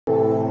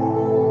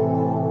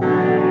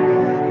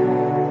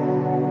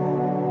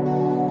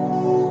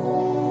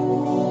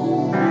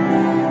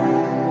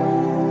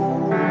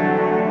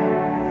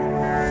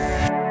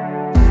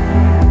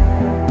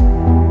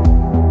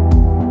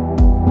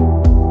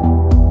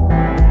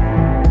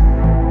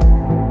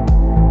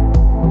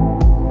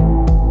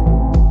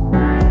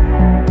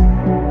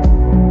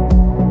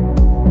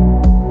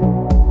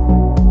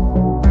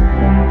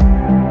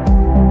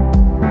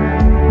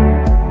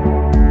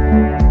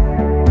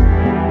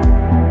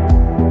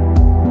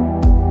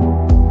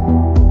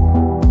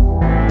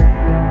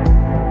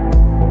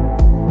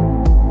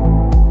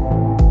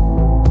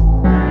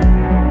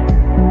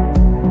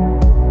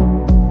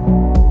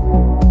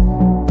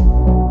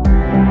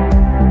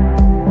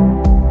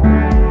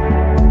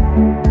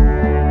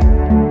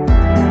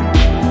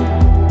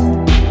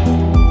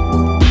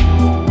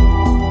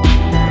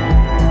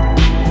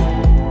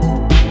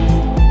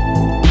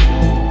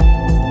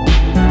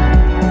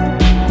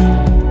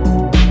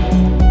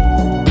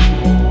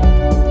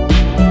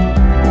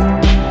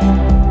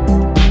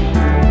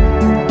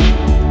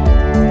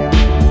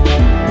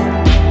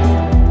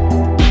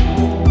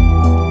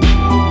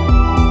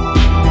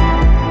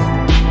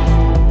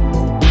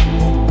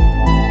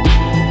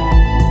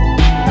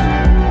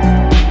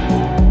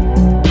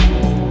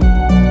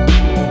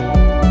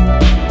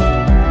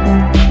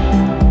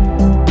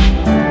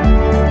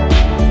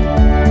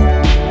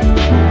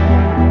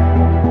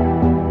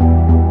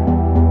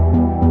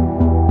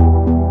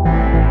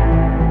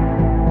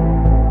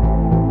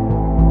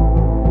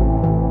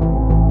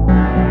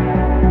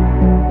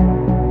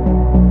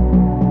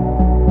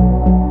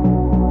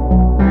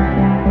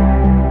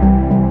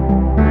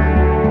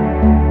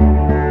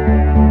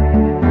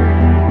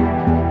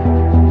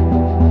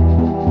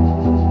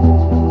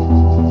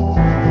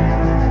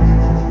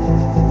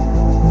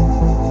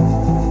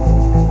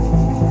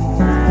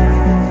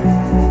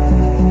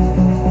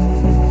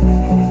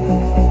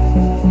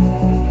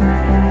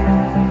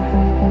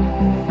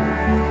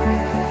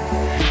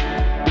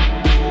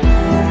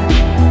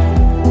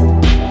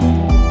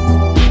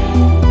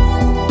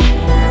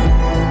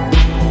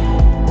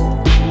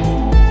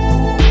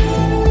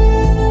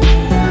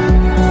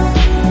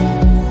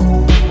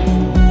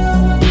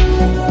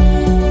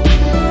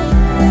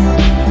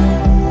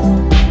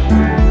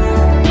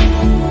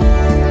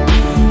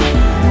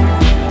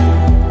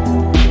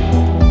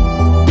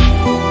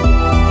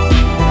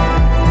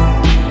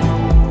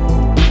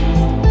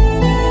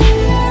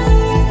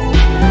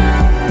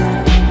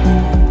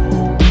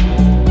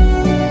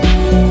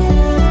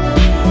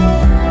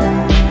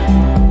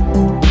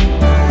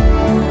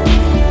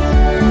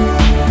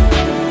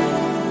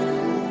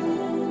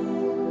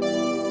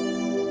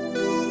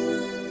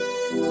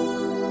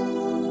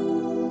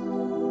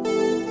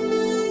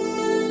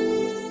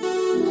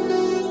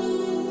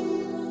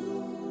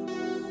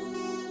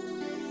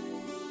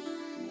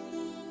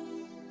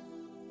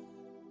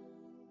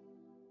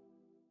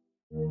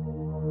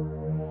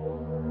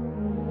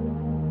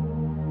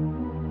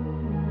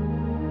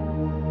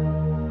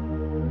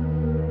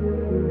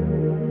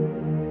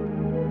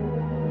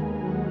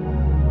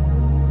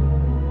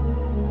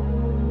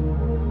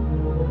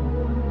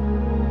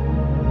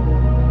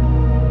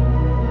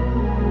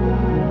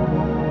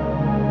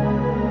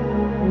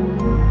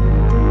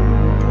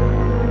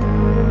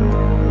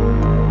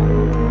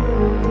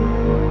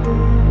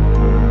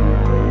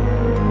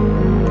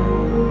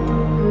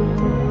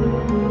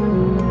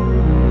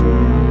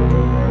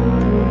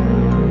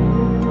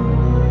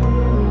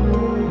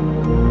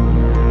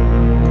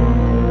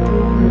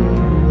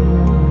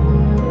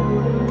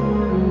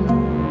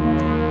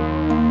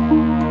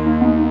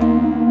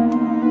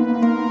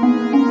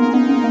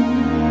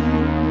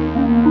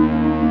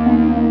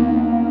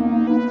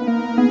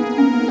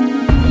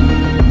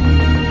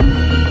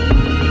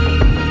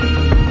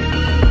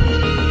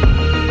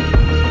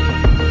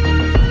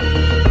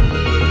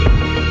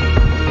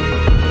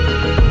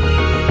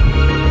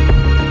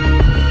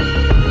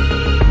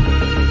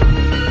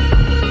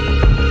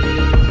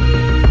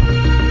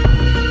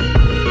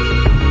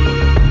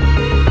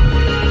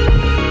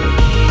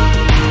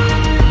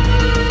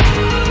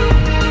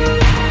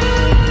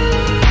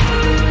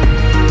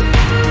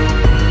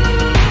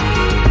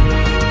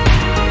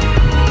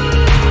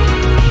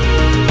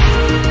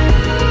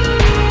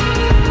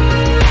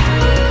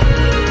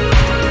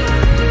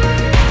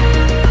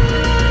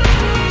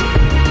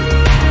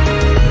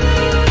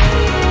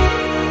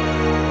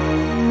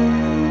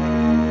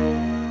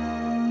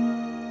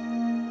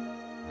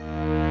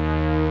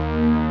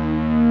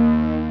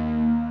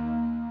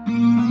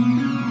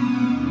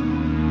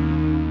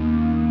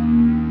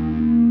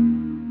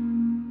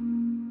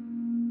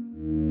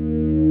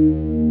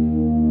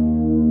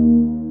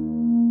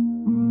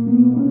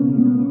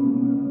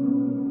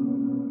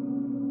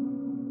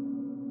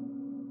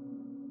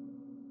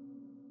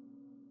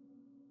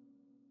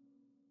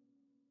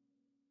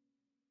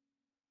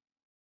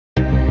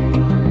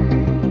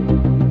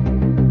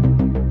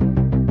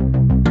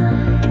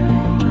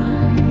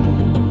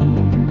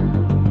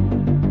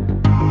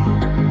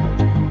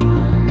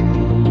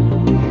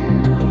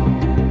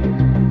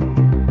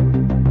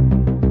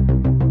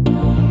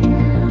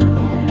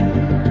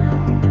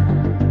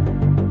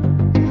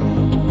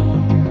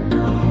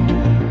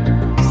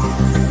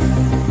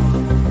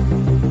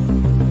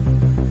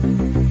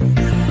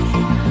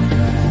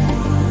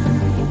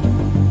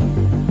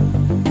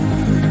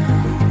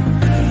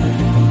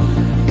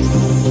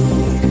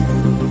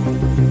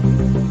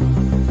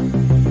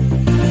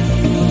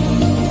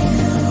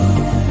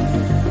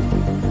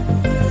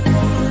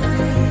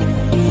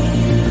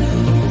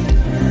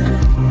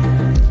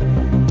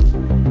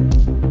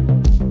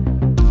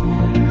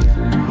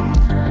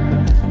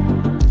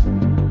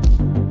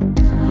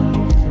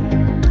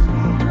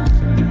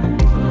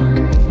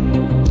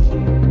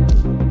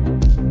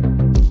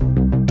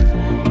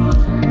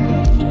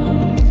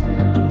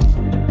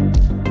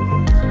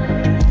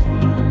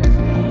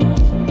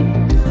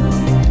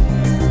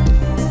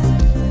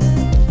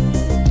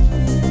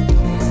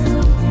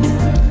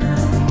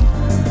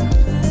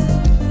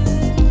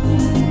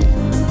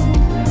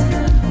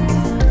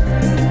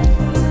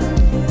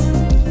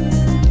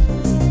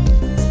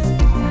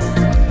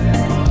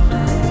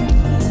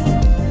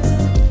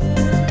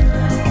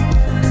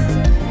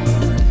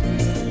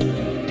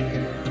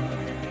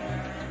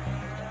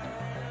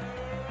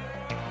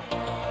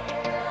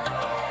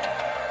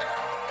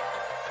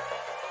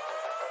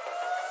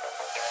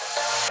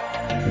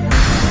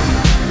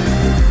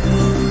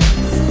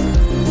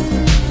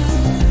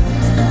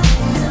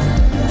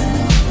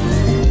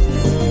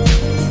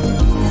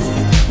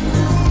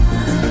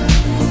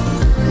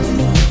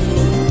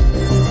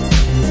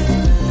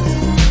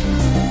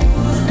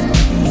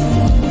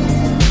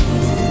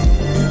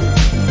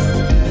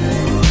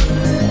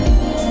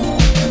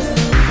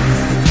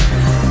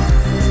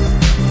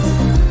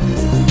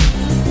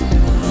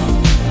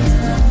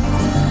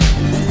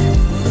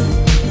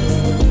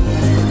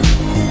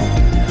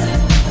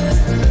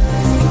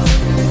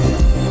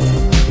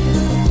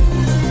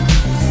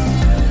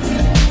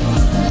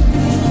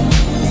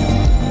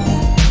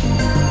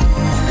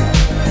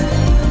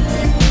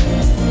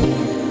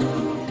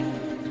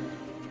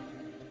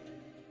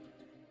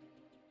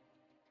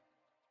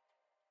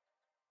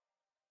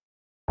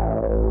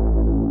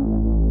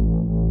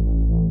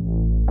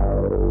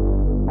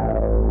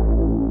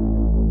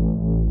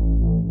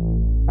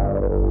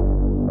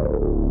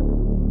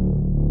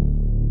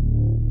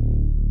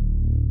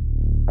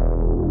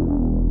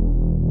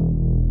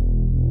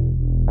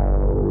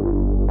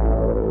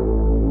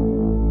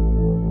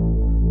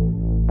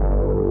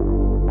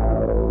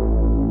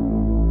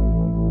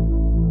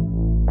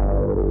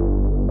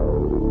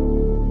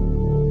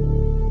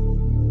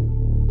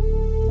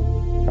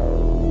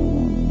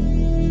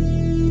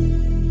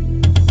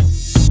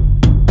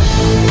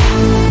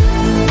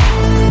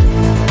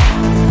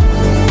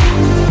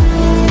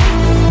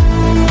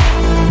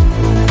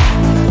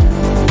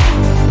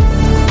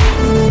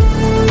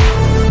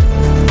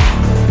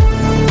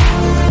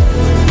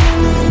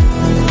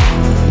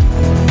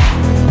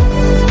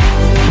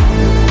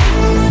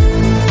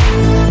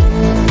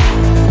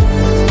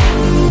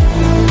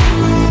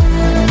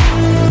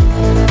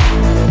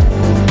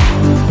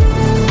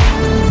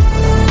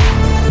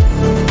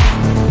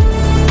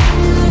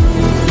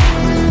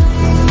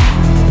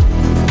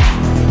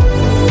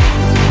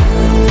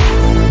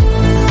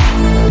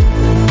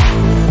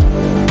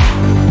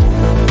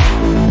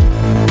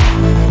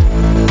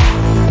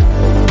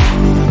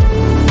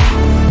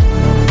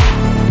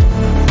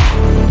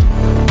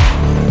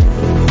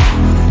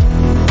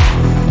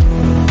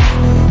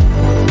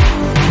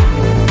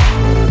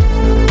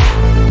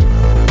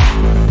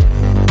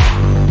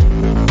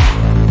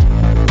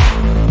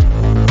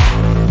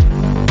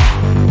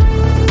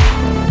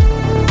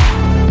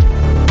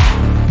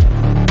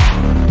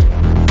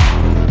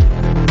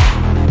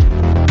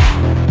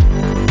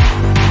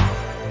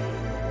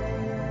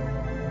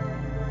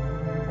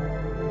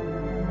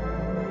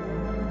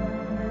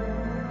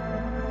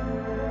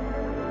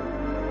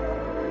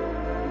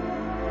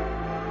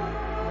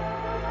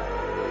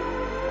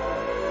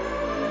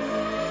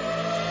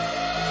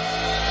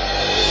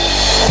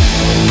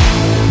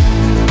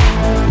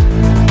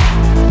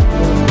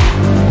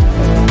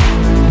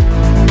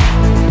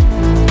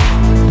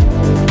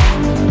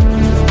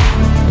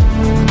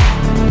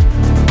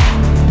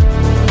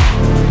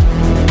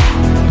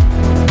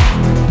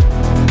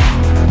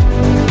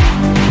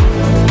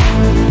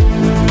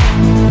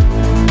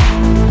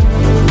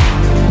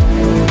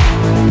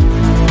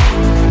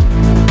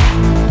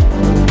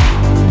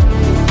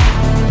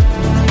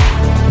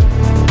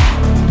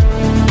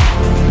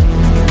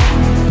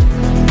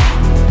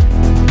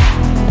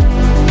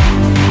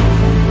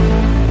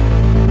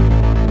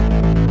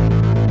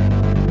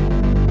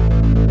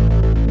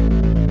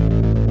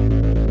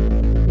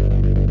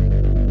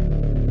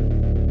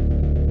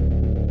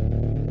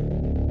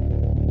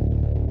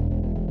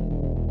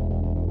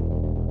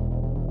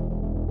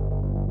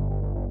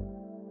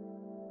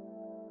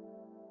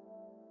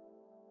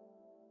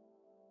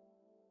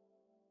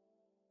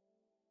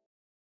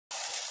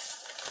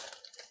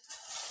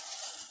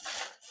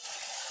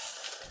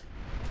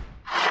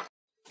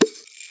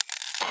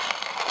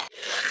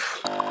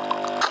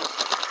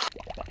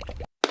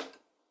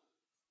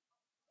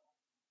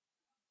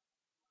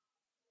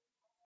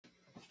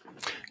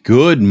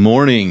Good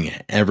morning,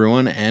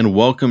 everyone, and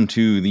welcome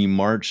to the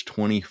March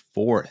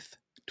 24th,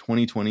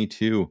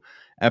 2022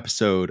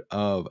 episode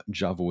of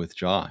Java with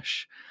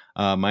Josh.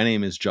 My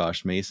name is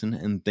Josh Mason,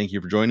 and thank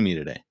you for joining me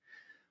today.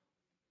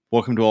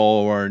 Welcome to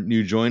all of our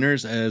new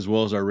joiners as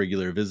well as our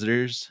regular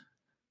visitors.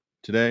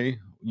 Today,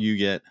 you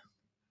get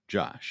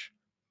Josh,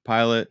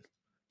 pilot,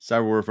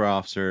 cyber warfare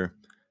officer,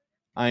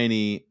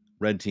 INE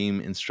Red Team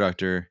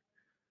Instructor,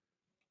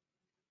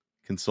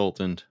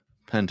 consultant,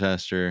 pen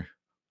tester,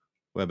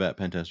 web app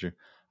pen tester.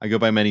 I go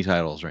by many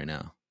titles right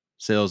now.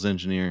 Sales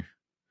engineer.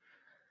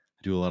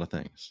 I do a lot of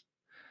things.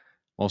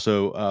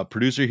 Also, a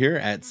producer here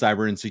at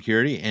Cyber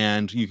Insecurity,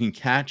 and you can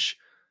catch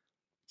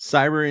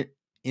Cyber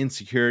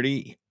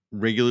Insecurity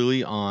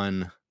regularly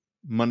on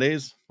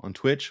Mondays on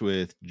Twitch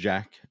with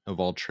Jack of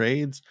All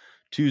Trades,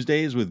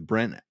 Tuesdays with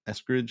Brent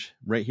Eskridge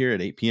right here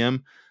at 8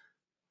 p.m.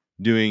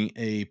 doing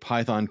a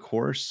Python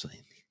course.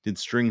 Did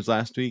strings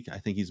last week. I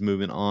think he's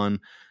moving on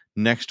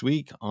next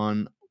week.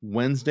 On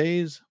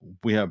Wednesdays,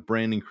 we have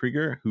Brandon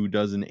Krieger, who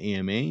does an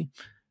AMA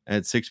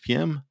at 6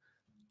 p.m.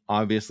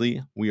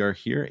 Obviously, we are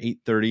here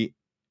 8:30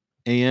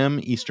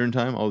 a.m. Eastern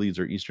time. All these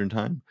are Eastern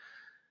time.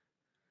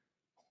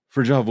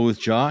 For Java with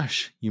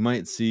Josh, you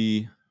might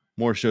see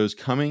more shows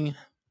coming.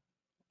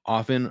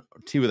 Often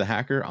Tea with a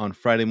Hacker on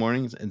Friday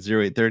mornings at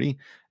 08:30.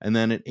 And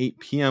then at 8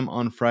 p.m.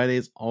 on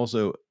Fridays,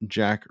 also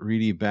Jack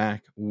Reedy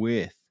back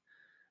with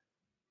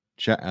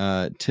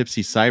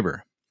Tipsy Cyber.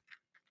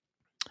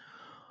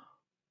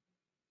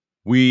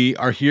 We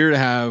are here to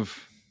have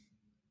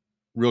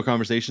real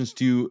conversations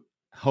to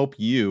help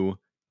you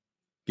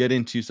get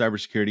into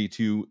cybersecurity,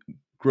 to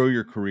grow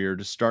your career,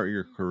 to start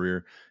your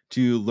career,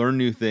 to learn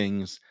new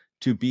things,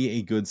 to be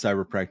a good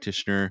cyber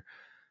practitioner.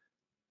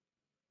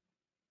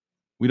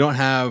 We don't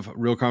have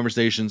real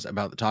conversations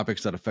about the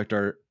topics that affect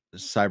our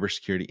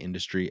cybersecurity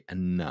industry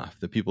enough,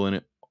 the people in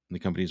it, the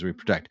companies we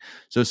protect.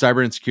 So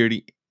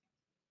cybersecurity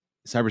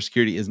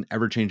is an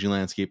ever-changing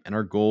landscape, and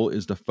our goal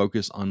is to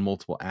focus on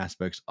multiple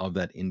aspects of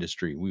that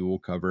industry. We will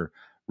cover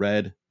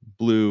red,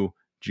 blue,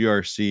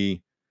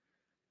 GRC,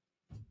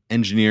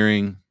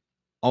 engineering,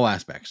 all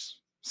aspects,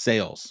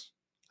 sales.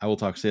 I will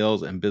talk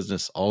sales and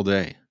business all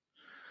day.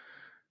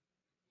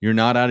 You're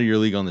not out of your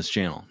league on this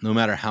channel. No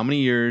matter how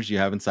many years you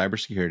have in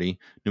cybersecurity,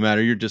 no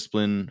matter your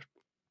discipline,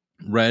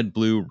 red,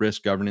 blue,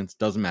 risk, governance,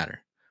 doesn't matter.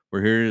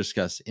 We're here to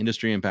discuss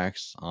industry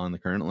impacts on the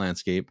current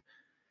landscape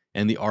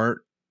and the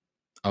art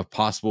of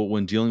possible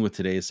when dealing with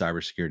today's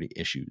cybersecurity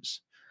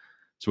issues.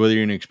 So whether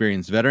you're an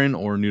experienced veteran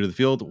or new to the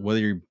field, whether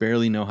you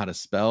barely know how to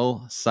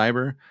spell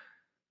cyber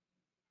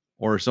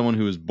or someone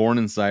who was born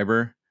in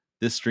cyber,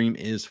 this stream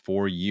is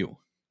for you.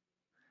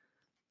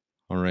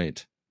 All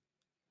right.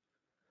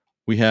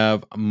 We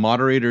have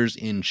moderators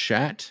in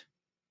chat.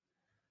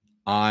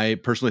 I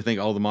personally thank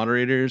all the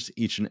moderators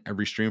each and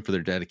every stream for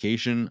their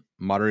dedication.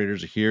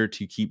 Moderators are here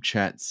to keep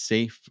chat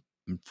safe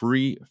and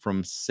free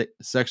from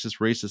sexist,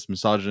 racist,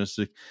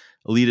 misogynistic,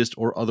 elitist,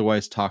 or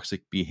otherwise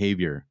toxic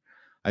behavior.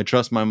 I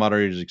trust my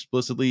moderators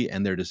explicitly,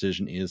 and their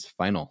decision is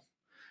final.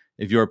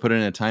 If you are put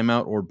in a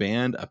timeout or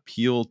banned,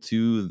 appeal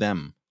to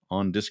them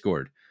on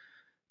Discord.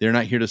 They're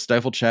not here to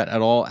stifle chat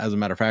at all. As a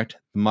matter of fact,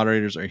 the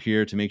moderators are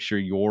here to make sure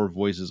your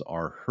voices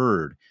are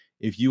heard.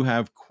 If you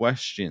have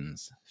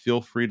questions,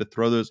 feel free to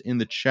throw those in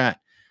the chat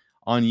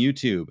on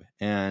YouTube,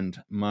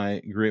 and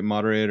my great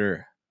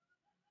moderator,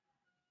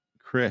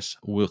 Chris,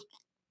 will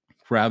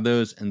grab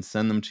those and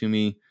send them to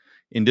me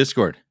in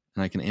Discord,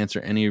 and I can answer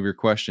any of your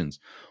questions.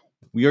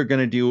 We are going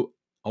to do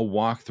a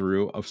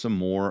walkthrough of some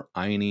more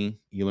INE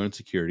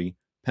eLearnSecurity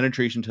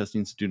penetration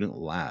testing student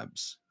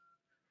labs.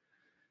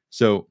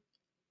 So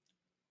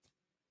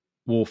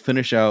we'll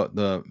finish out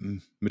the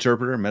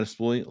meterpreter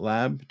Metasploit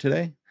lab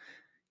today,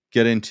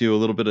 get into a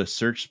little bit of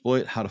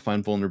Searchsploit, how to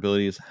find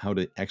vulnerabilities, how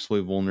to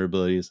exploit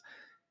vulnerabilities,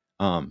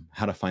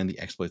 how to find the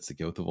exploits that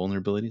go with the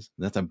vulnerabilities.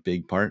 That's a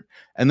big part.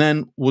 And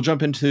then we'll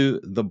jump into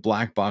the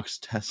black box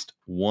test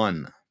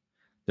 1.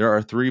 There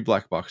are 3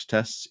 black box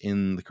tests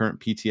in the current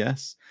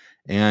PTS.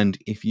 And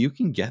if you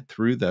can get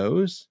through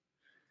those,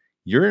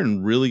 you're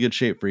in really good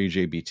shape for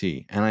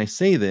EJBT. And I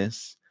say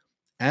this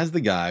as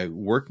the guy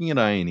working at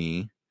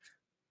INE,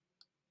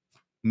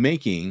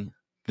 making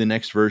the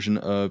next version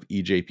of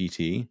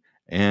EJPT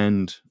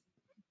and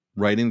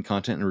writing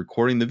content and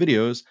recording the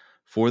videos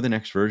for the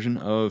next version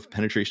of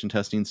penetration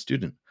testing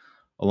student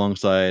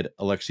alongside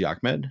Alexi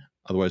Ahmed,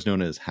 otherwise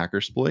known as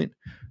Hackersploit.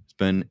 He's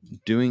been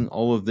doing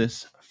all of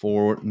this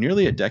for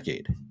nearly a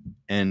decade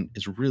and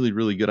is really,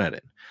 really good at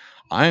it.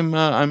 I'm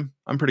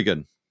pretty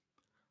good.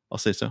 I'll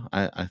say so.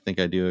 I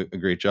think I do a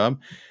great job.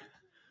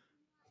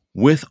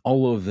 With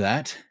all of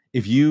that,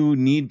 if you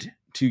need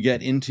to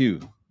get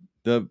into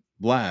the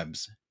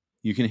labs,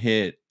 you can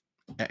hit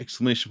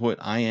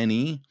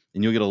 !INE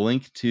and you'll get a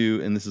link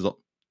to, and this is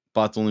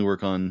bots only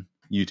work on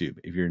YouTube.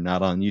 If you're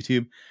not on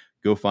YouTube,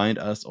 go find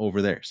us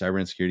over there, Cyber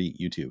Insecurity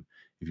YouTube.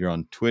 If you're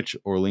on Twitch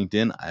or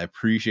LinkedIn, I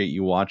appreciate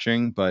you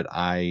watching, but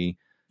I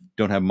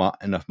don't have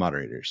enough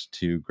moderators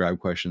to grab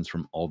questions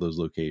from all those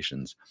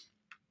locations.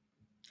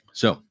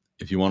 So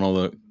if you want all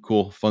the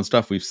cool, fun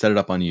stuff, we've set it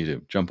up on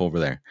YouTube. Jump over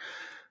there.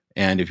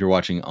 And if you're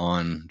watching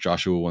on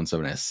Joshua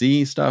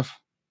 17SC stuff,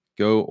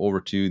 go over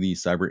to the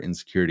Cyber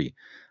Insecurity.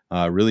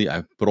 Really,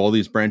 I've put all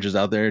these branches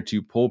out there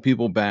to pull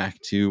people back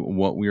to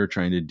what we are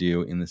trying to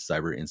do in the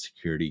cyber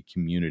insecurity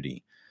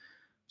community.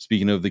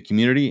 Speaking of the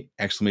community,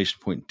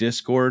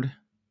 !Discord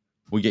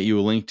will get you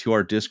a link to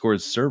our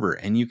Discord server,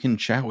 and you can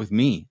chat with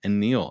me and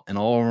Neil and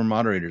all of our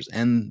moderators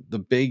and the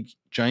big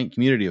giant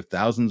community of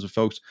thousands of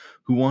folks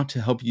who want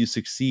to help you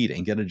succeed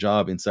and get a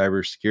job in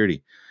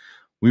cybersecurity.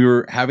 We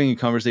were having a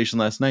conversation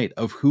last night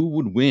of who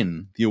would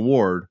win the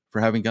award for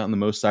having gotten the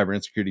most cyber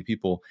insecurity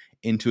people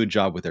into a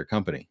job with their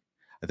company.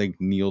 I think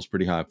Neil's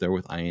pretty high up there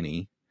with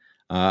INE.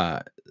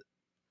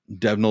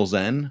 Devnal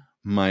Zen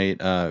might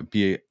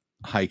be a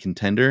high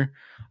contender.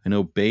 I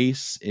know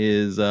Base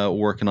is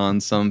working on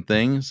some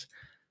things.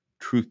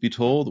 Truth be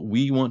told,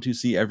 we want to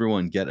see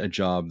everyone get a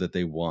job that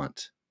they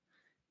want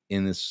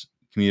in this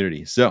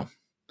community. So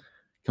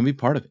come be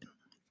part of it.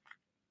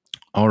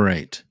 All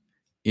right.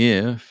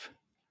 If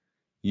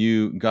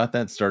you got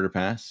that starter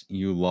pass,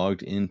 you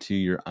logged into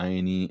your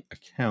INE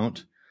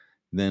account,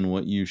 then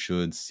what you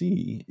should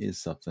see is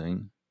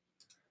something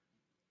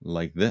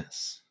like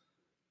this.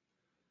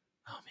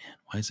 Oh man,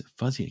 why is it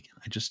fuzzy again?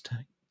 I just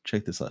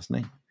checked this last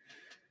night.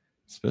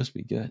 It's supposed to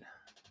be good.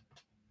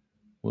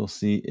 We'll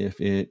see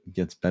if it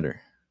gets better.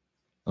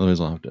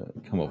 Otherwise, I'll have to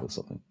come up with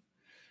something.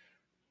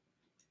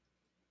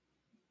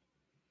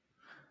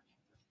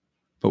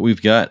 But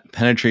we've got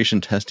penetration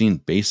testing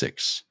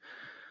basics.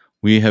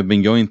 We have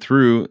been going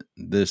through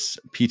this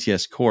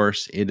PTS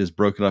course. It is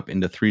broken up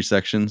into 3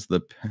 sections.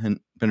 The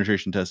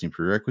penetration testing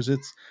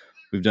prerequisites.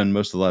 We've done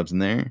most of the labs in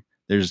there.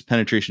 There's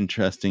penetration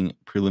testing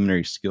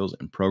preliminary skills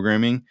and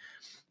programming.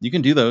 You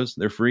can do those.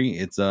 They're free.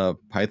 It's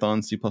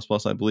Python, C++,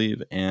 I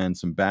believe, and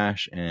some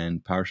Bash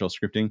and PowerShell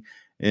scripting.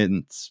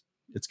 It's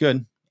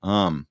good.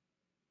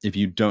 If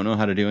you don't know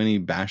how to do any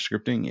Bash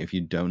scripting, if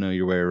you don't know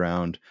your way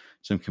around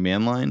some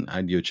command line,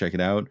 I'd go check it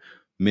out.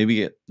 Maybe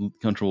get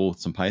comfortable with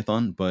some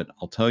Python, but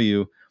I'll tell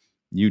you,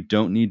 you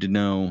don't need to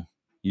know.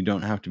 You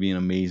don't have to be an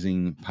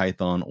amazing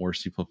Python or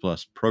C++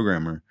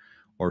 programmer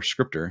or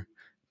scripter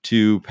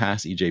to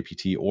pass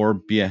EJPT or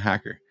be a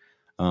hacker.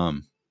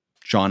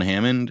 John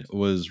Hammond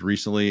was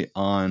recently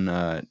on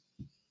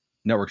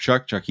Network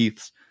Chuck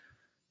Heath's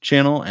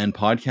channel and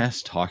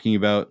podcast talking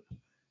about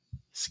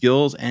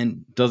skills.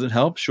 And does it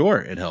help? Sure,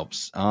 it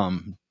helps.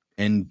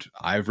 And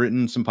I've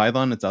written some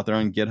Python. It's out there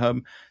on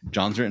GitHub.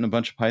 John's written a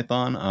bunch of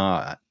Python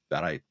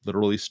that I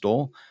literally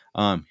stole.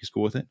 He's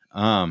cool with it.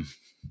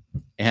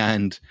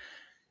 And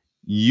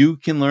you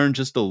can learn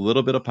just a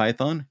little bit of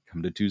Python,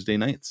 come to Tuesday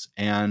nights,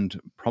 and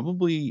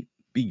probably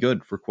be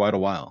good for quite a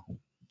while.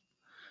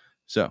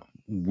 So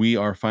we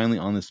are finally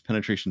on this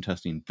penetration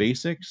testing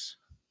basics.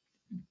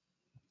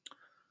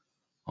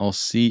 I'll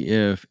see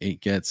if it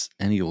gets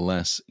any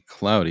less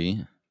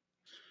cloudy,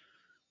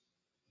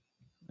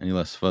 any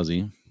less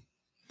fuzzy.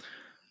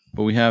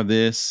 But we have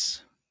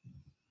this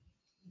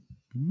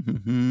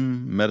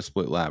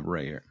Metasploit lab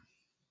right here.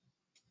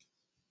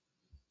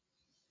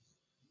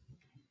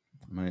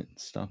 I might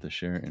stop the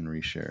share and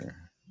reshare.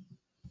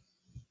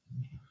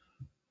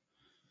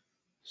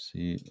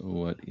 See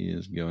what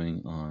is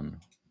going on.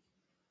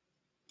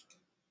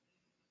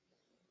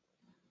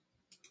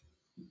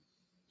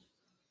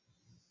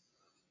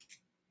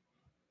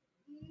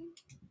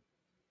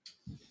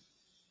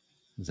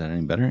 Is that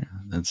any better?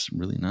 That's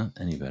really not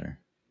any better.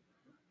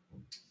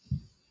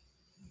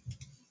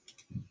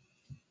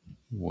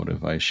 What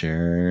if I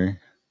share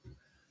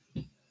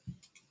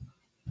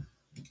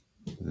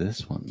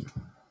this one?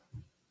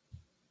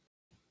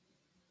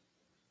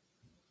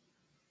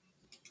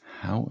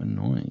 How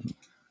annoying.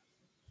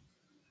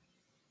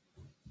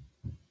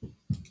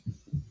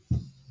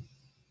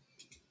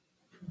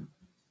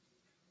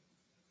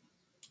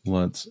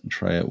 Let's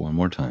try it one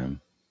more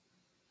time.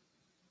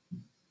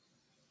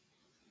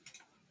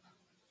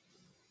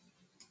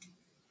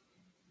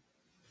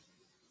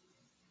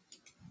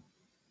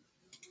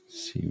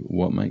 See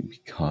what might be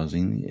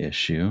causing the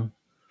issue.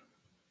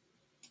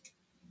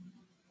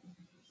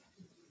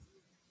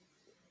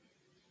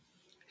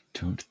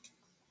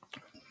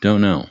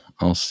 Don't know.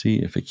 I'll see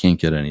if it can't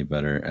get any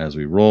better as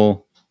we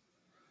roll.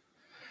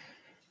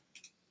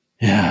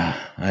 Yeah,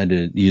 I had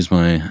to use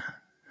my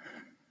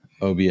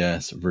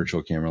OBS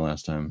virtual camera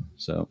last time.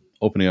 So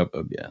opening up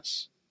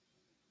OBS.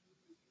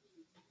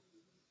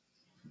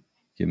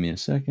 Give me a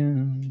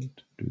second.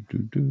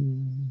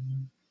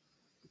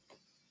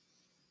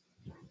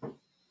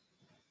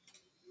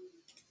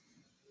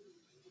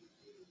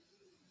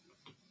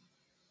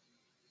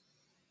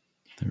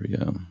 There we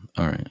go.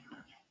 All right.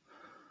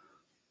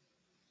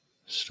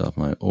 Stop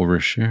my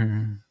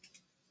overshare.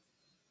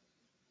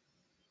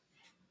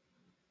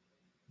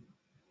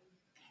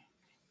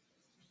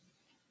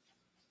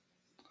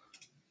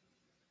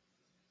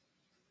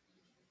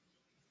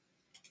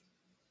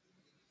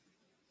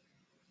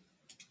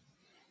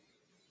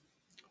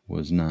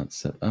 Was not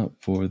set up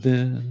for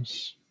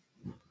this.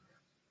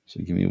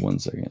 So give me 1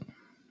 second.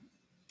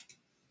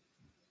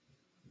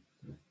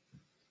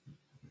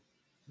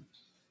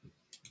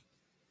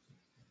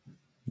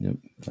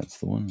 That's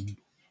the one.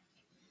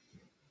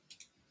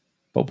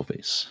 Bubble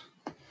face.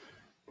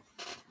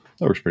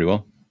 That works pretty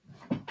well.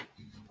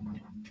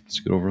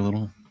 Scoot over a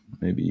little.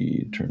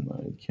 Maybe turn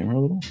my camera a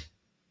little.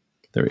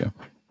 There we go.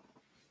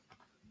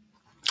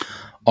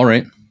 All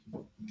right.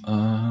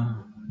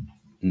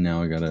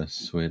 Now I gotta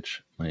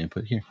switch my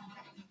input here.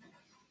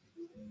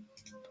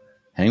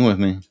 Hang with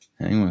me.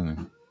 Hang with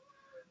me.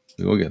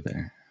 We will get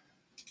there.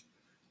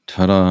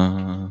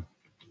 Ta-da.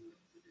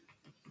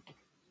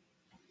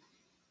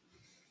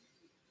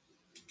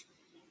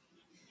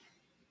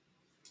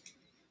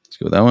 Let's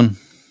go with that one.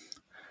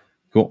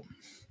 Cool.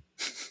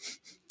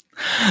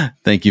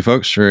 Thank you,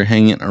 folks, for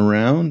hanging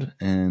around.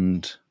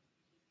 And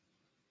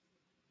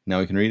now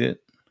we can read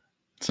it.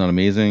 It's not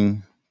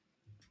amazing.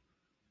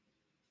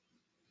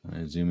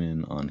 I zoom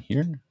in on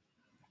here.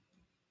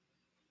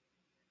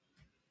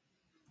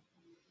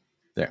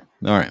 There.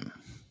 All right.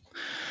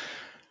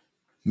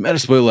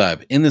 Metasploit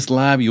lab. In this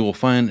lab, you will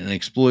find and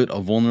exploit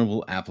a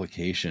vulnerable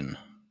application.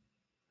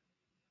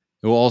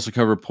 It will also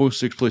cover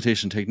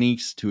post-exploitation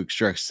techniques to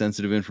extract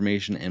sensitive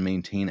information and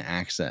maintain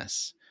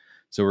access.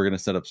 So we're going to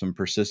set up some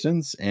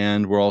persistence,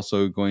 and we're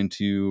also going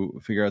to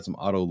figure out some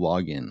auto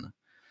login.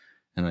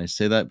 And I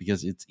say that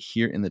because it's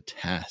here in the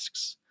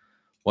tasks.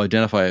 We'll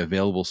identify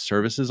available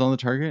services on the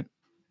target,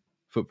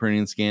 footprinting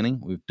and scanning.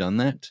 We've done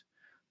that.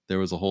 There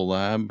was a whole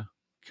lab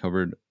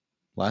covered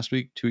last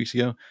week, 2 weeks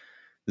ago.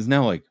 This is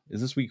now like,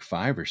 is this week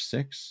 5 or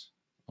 6?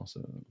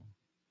 Also,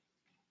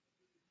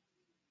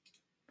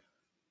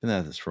 been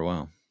at this for a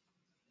while.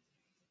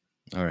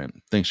 All right.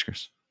 Thanks,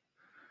 Chris.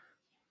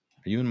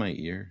 Are you in my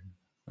ear?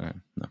 All right.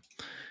 No,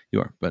 you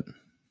are, but I'm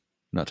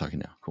not talking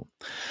now. Cool.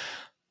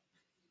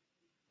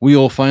 We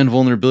will find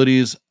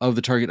vulnerabilities of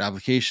the target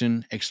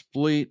application,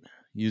 exploit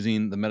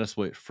using the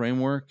Metasploit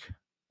framework.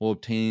 We'll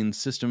obtain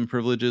system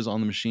privileges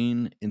on the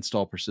machine,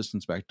 install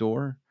persistence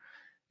backdoor,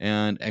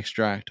 and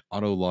extract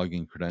auto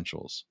logging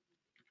credentials.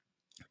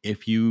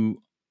 If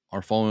you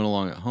are following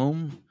along at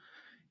home,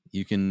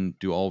 you can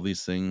do all of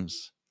these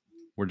things.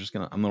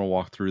 I'm gonna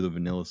walk through the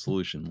vanilla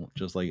solution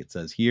just like it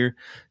says here.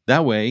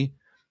 That way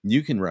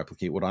you can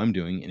replicate what I'm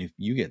doing, and if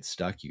you get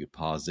stuck, you could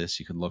pause this,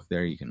 you could look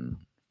there, you can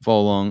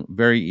follow along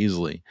very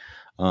easily.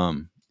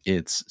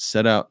 It's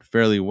set out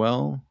fairly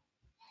well.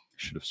 I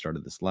should have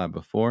started this lab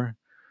before.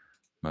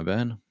 My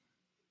bad.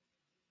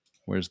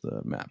 Where's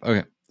the map?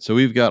 Okay, so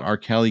we've got our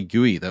Kali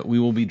GUI that we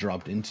will be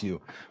dropped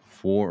into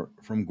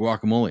from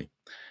Guacamole.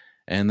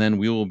 And then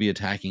we will be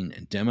attacking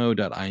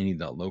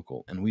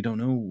demo.ine.local. And we don't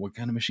know what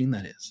kind of machine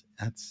that is.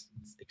 That's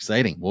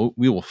exciting.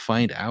 We will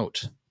find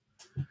out.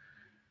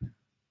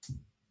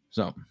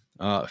 So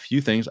a few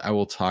things I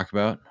will talk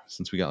about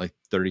since we got like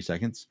 30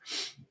 seconds.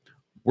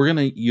 We're going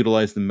to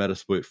utilize the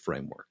Metasploit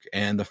framework.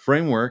 And the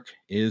framework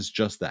is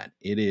just that.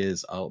 It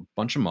is a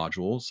bunch of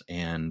modules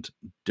and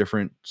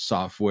different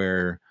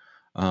software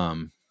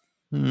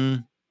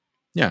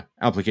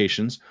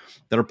applications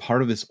that are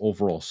part of this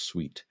overall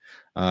suite.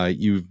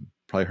 You've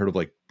probably heard of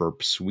like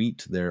Burp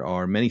Suite. There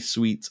are many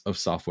suites of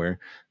software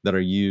that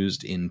are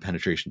used in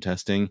penetration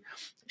testing.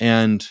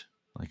 And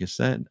like I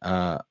said,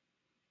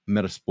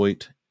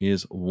 Metasploit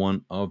is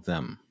one of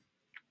them.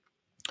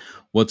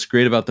 What's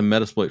great about the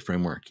Metasploit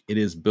framework, it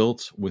is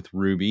built with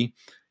Ruby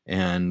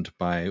and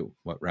by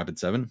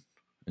Rapid7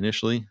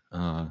 initially,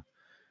 I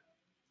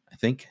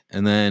think.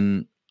 And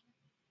then,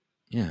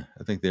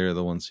 I think they're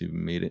the ones who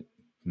made it,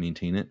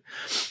 maintain it.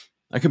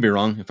 I could be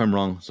wrong. If I'm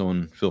wrong,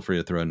 someone feel free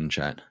to throw it in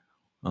chat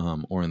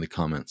or in the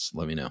comments.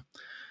 Let me know.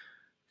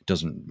 It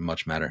doesn't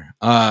much matter.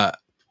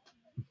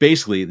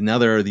 Basically, now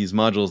there are these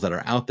modules that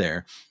are out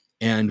there,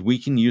 and we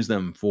can use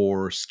them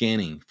for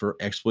scanning, for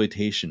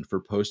exploitation,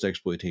 for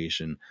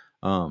post-exploitation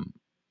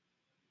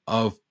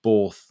of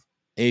both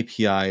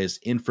APIs,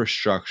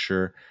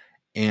 infrastructure,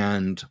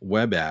 and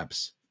web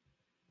apps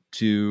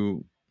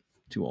to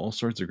all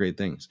sorts of great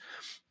things.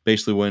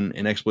 Basically, when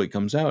an exploit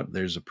comes out,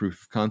 there's a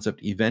proof of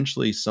concept.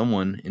 Eventually,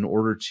 someone, in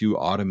order to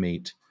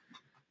automate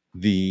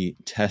the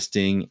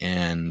testing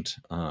and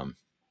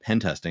pen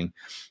testing,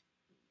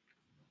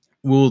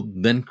 will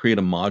then create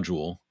a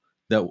module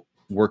that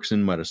works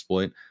in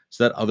Metasploit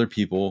so that other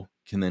people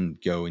can then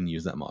go and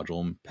use that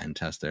module and pen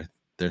test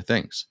their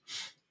things.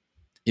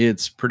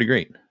 It's pretty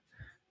great.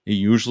 It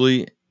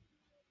usually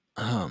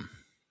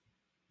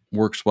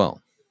works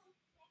well.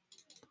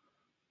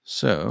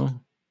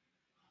 So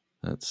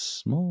that's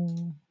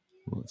small.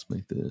 Let's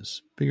make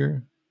this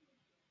bigger.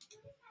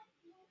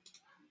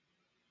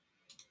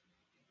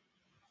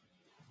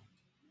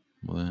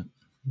 What?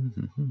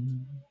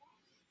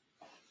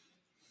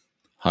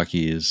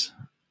 Hockey is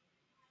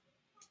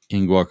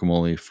in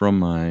Guacamole from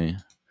my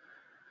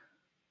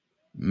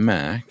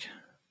Mac.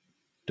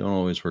 Don't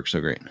always work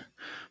so great.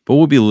 But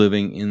we'll be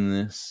living in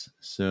this.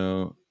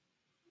 So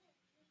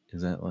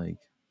is that like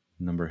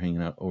number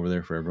hanging out over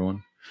there for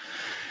everyone?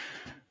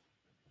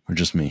 Or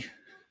just me?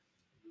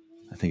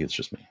 I think it's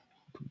just me.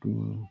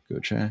 Go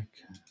check.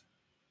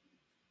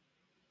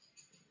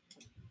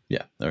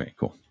 Yeah. All right,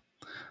 cool.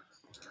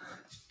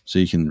 So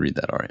you can read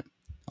that. All right.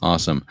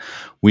 Awesome.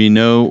 We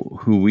know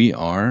who we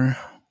are.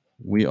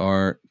 We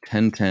are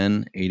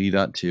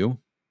 10.10.80.2.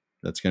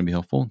 That's going to be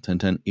helpful.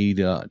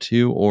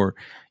 10.10.80.2 or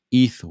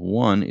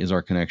ETH1 is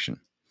our connection.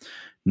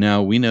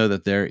 Now we know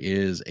that there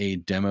is a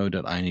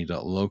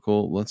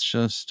demo.ini.local. Let's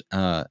just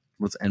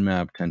let's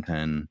nmap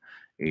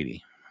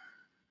 10.10.80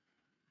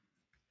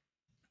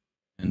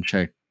 and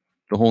check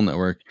the whole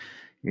network.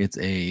 It's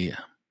a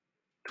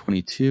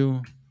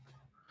 22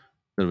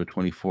 instead of a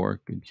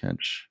 24. Good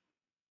catch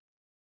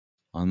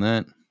on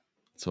that.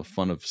 So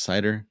fun of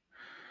cider.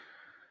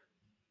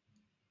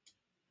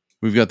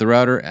 We've got the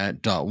router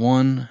at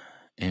 .1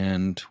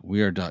 and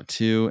we are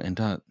 .2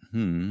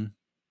 and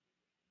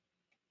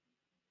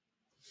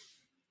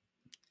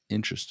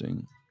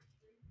interesting.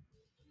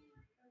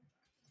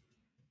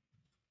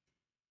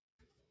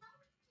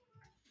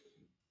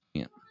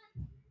 Yeah.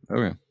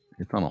 Okay.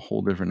 It's on a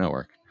whole different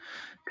network.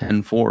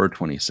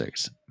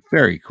 10.4.26.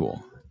 Very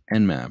cool.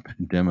 Nmap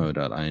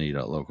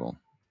demo.ini.local.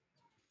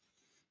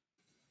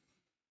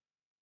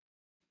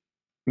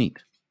 Neat.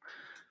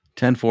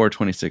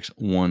 10.4.26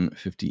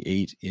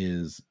 158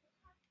 is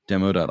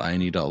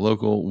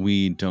demo.ini.local.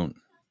 We'll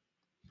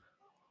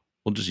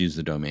just use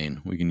the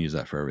domain. We can use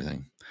that for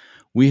everything.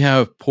 We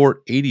have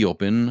port 80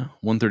 open,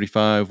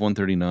 135,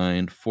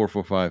 139,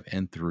 445,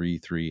 and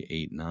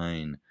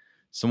 3389.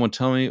 Someone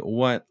tell me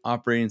what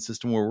operating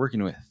system we're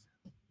working with.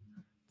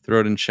 Throw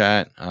it in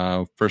chat.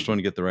 First one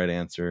to get the right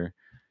answer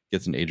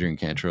gets an Adrian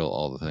Cantrell,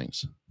 all the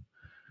things.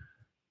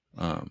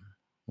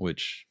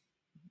 Which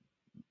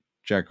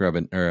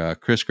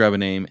Chris grab a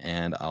name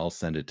and I'll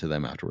send it to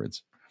them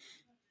afterwards.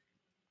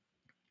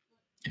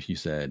 If you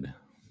said,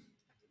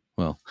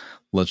 well,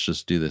 let's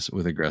just do this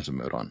with aggressive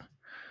mode on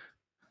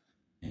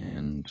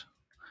and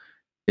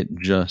hit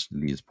just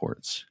these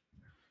ports.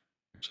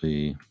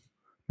 Actually,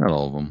 not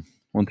all of them.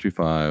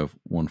 135,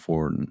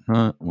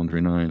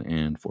 139,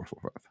 and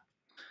 445.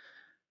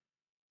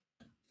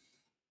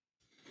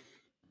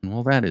 And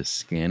while that is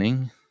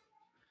scanning,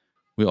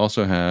 we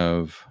also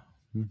have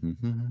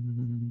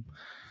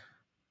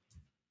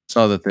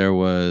saw that there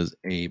was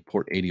a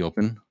port 80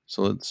 open.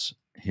 So let's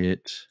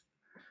hit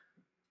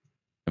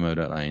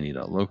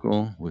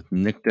demo.ini.local with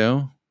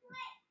Nicto.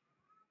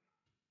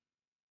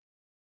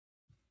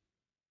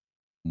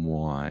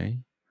 Why?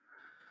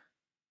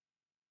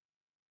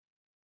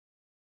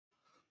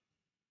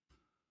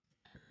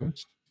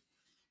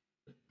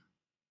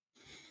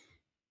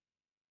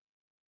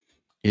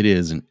 It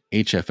is an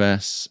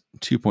HFS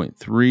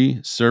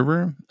 2.3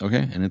 server.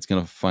 Okay, and it's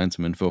going to find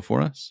some info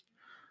for us.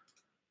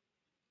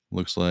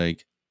 Looks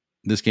like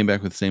this came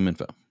back with the same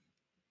info.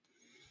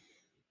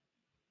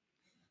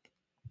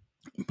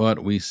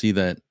 But we see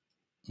that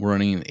we're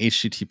running an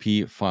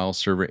HTTP file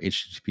server,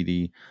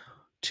 HTTPD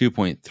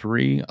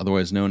 2.3,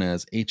 otherwise known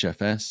as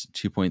HFS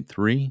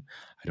 2.3.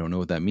 I don't know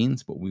what that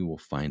means, but we will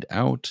find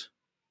out.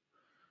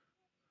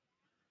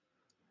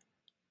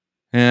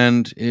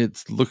 And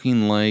it's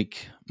looking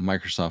like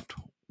Microsoft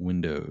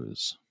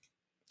Windows.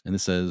 And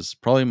this says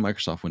probably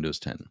Microsoft Windows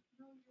 10.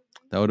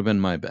 That would have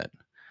been my bet.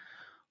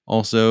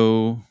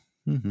 Also,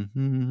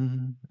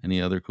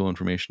 any other cool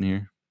information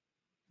here?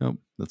 Nope,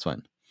 that's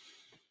fine.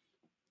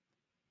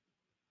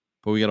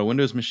 But we got a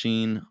Windows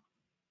machine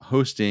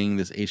hosting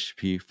this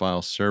HTTP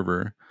file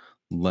server.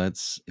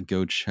 Let's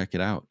go check it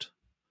out.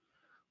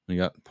 We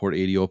got port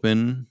 80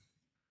 open.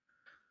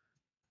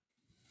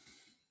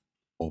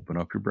 Open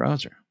up your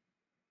browser.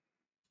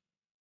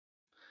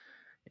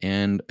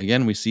 And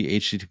again, we see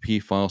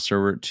HTTP file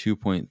server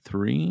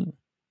 2.3.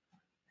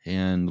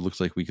 And it looks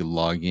like we could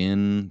log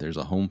in. There's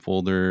a home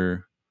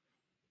folder.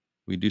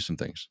 We do some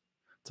things.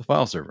 It's a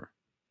file server.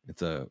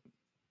 It's a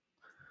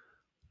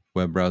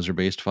web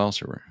browser-based file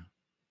server.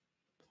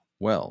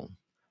 Well,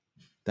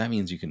 that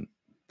means you can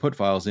put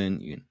files in,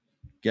 you can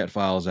get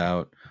files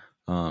out.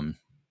 I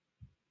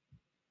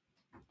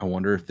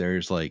wonder if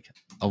there's like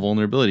a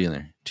vulnerability in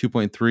there.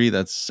 2.3,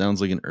 that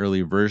sounds like an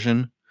early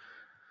version.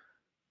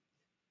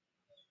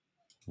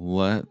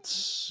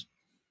 Let's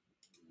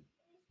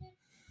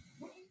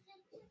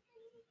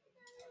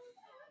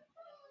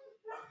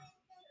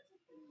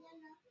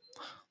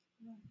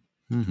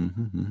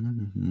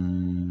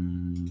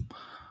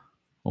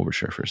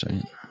overshare for a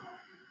second.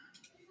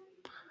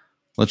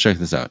 Let's check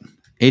this out.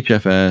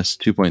 HFS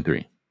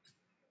 2.3.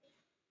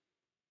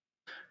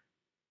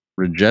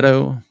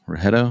 Regetto,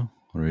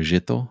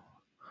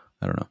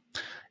 I don't know.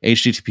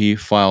 HTTP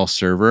file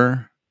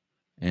server,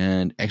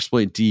 and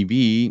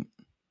ExploitDB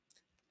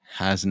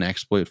has an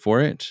exploit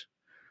for it.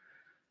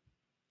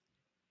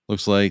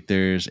 Looks like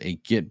there's a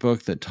Git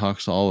book that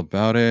talks all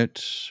about it.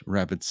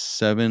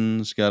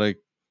 Rapid7's got a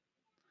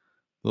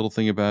little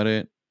thing about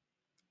it.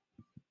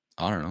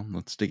 I don't know.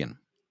 Let's dig in.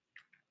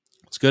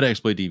 Let's go to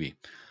ExploitDB.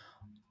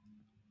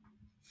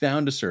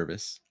 Found a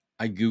service.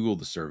 I Googled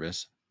the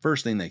service.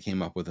 First thing that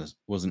came up with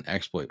was an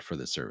exploit for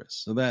this service.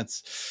 So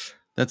that's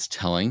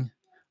telling.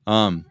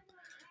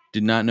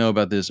 Did not know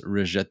about this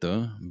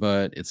Regetto,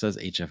 but it says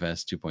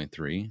HFS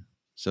 2.3.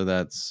 So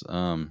that's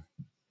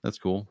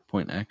cool.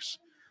 Point X.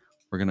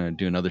 We're gonna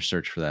do another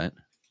search for that.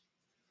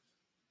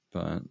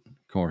 But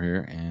come over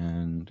here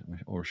and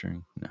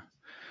oversharing. No.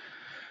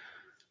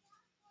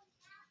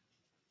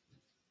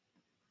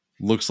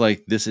 Looks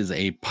like this is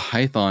a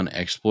Python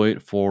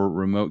exploit for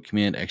remote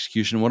command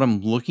execution. What I'm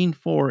looking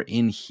for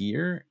in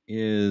here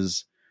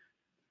is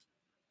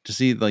to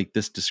see like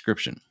this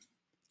description.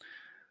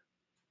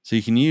 So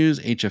you can use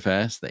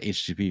HFS, the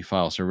HTTP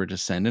file server, to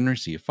send and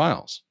receive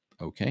files.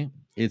 Okay.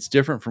 It's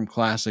different from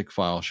classic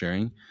file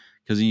sharing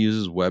because it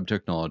uses web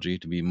technology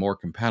to be more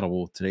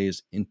compatible with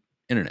today's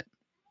internet.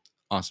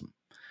 Awesome.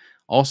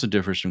 Also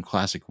differs from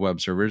classic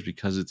web servers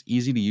because it's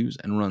easy to use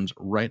and runs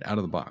right out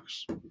of the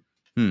box.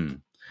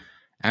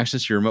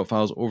 Access your remote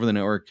files over the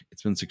network.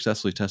 It's been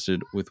successfully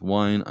tested with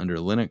Wine under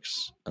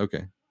Linux.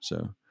 Okay,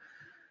 so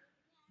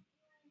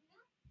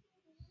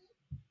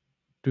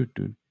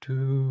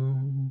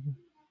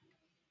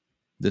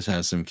this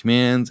has some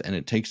commands and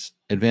it takes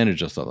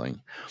advantage of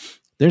something.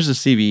 There's a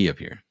CVE up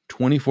here,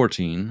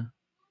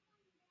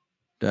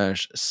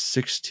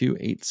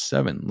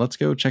 2014-6287. Let's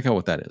go check out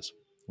what that is.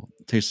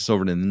 It takes us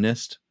over to the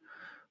NIST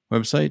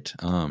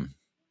website.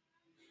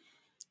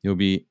 You'll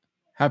be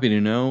happy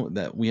to know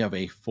that we have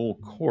a full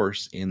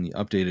course in the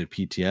updated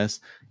PTS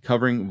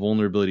covering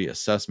vulnerability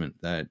assessment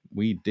that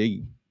we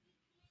dig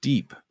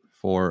deep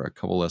for a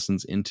couple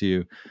lessons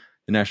into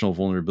the National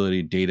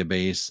Vulnerability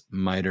Database,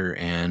 MITRE,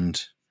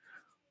 and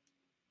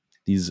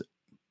these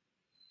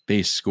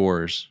base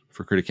scores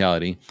for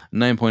criticality.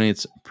 9.8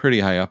 is pretty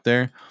high up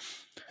there.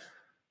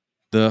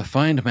 The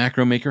find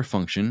macro maker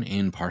function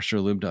in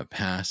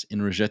parser-lib.pass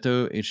in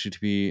Rigetto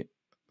HTTP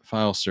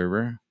file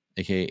server,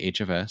 aka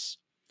HFS,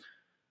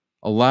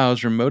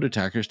 allows remote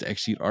attackers to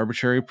execute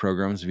arbitrary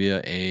programs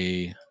via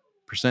a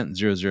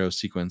 %00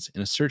 sequence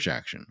in a search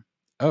action.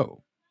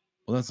 Oh,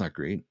 well, that's not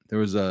great. There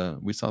was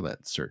we saw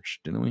that search,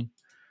 didn't we?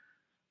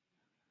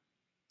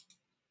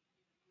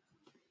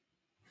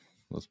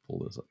 Let's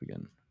pull this up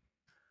again.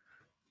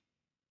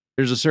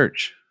 There's a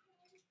search.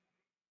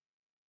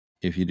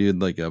 If you do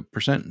like a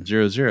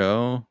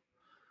 %00,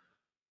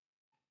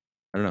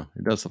 I don't know,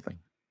 it does something.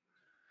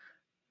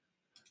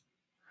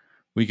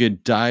 We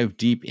could dive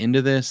deep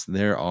into this.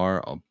 There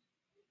are a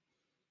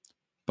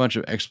bunch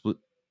of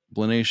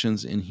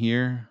explanations in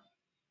here,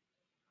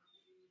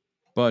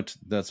 but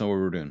that's not what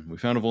we're doing. We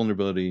found a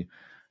vulnerability.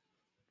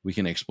 We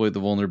can exploit the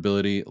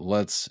vulnerability.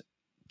 Let's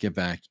get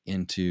back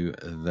into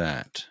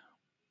that.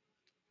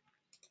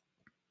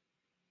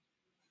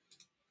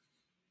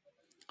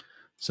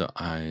 So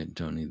I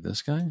don't need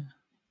this guy.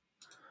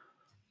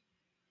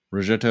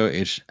 Rigetto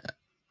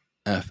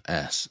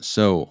HFS.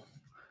 So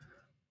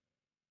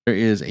there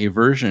is a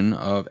version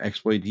of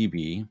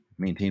ExploitDB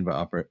maintained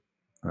by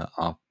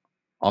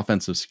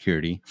Offensive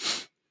Security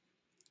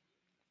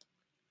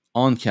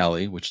on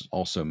Kali, which is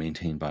also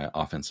maintained by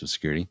Offensive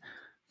Security,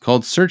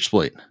 called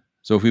Searchsploit.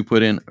 So if we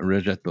put in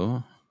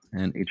Rigetto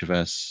and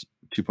HFS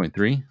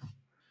 2.3,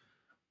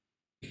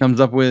 it comes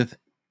up with,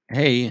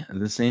 hey,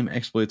 the same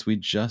exploits we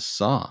just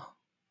saw.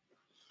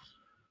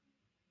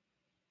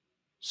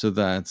 So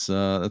that's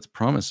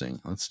promising.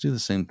 Let's do the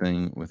same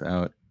thing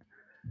without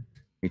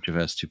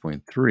HFS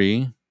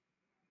 2.3.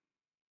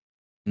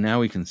 Now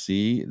we can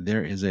see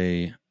there is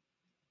a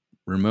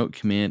remote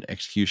command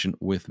execution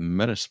with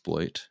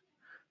Metasploit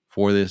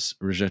for this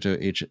Rigetto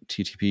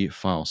HTTP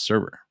file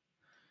server.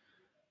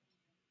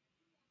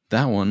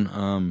 That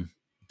one,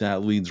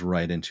 that leads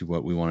right into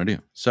what we want to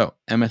do. So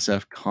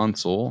MSF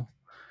console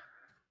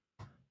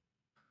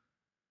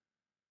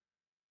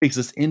takes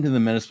us into the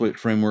Metasploit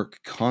framework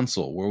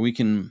console where we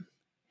can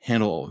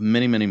handle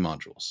many, many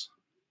modules.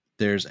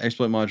 There's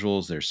exploit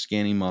modules, there's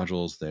scanning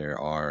modules, there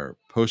are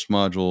post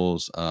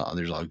modules,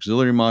 there's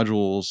auxiliary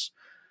modules,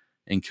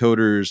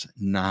 encoders,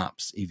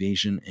 NOPs,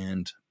 evasion,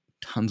 and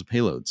tons of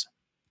payloads.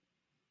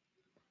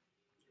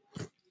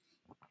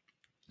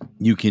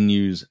 You can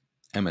use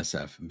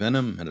MSF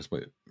Venom,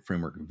 Metasploit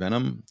framework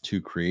Venom,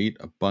 to create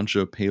a bunch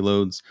of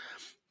payloads,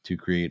 to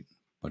create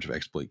a bunch of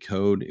exploit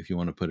code if you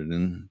want to put it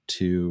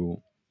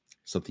into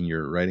something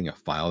you're writing, a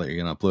file that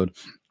you're going to upload.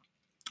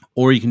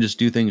 Or you can just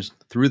do things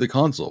through the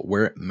console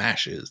where it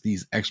mashes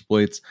these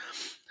exploits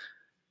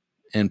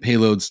and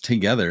payloads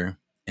together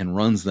and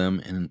runs them,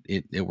 and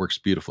it works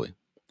beautifully,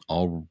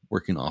 all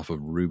working off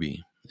of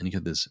Ruby. And you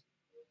get this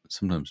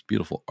sometimes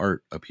beautiful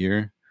art up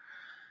here.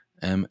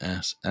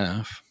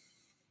 MSF.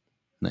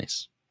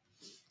 Nice.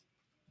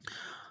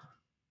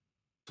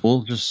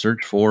 We'll just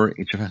search for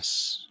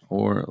HFS,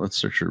 or let's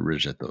search for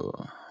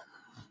Rigetto.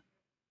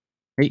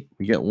 Hey,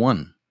 we get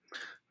one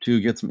to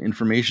get some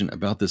information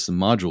about this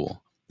module.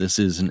 This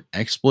is an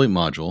exploit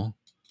module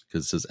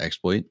because it says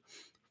exploit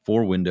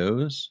for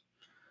Windows,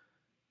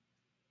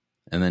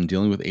 and then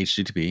dealing with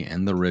HTTP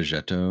and the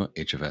Rigetto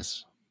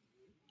HFS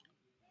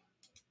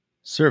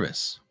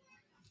service.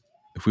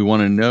 If we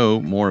want to know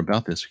more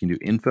about this, we can do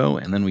info,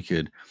 and then we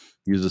could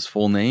use this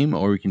full name,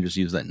 or we can just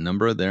use that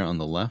number there on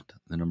the left.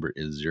 The number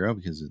is 0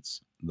 because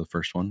it's the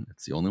first one.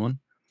 It's the only one.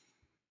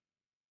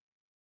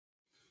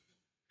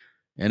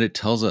 And it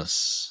tells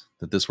us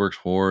that this works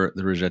for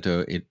the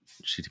Rigetto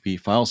HTTP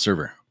file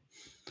server.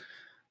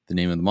 The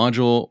name of the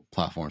module,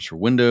 platforms for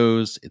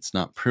Windows. It's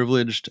not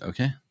privileged.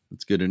 Okay,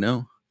 that's good to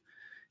know.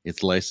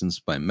 It's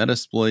licensed by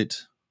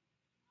Metasploit.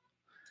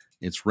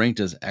 It's ranked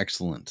as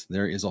excellent.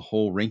 There is a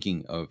whole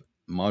ranking of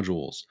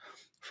modules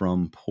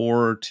from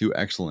poor to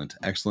excellent.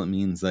 Excellent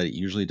means that it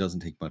usually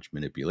doesn't take much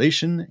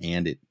manipulation,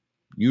 and it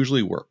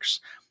usually works,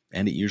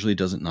 and it usually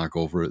doesn't knock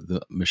over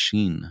the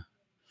machine.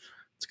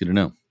 It's good to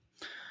know.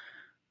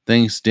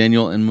 Thanks,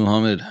 Daniel and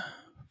Muhammad,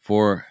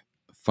 for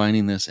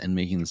finding this and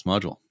making this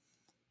module.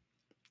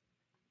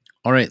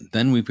 All right,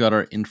 then we've got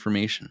our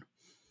information.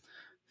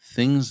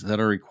 Things that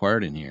are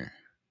required in here.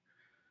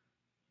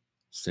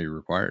 Say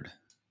required.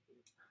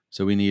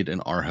 So we need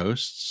an R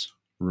hosts,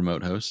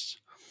 remote hosts,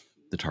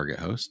 the target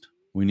host.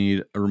 We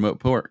need a remote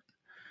port.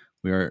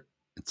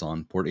 It's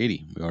on port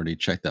 80. We already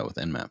checked that with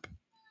Nmap.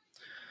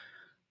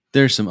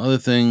 There's some other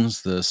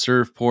things. The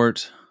serve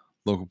port,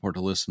 local port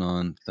to listen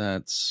on.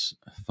 That's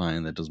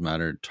fine. That doesn't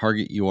matter.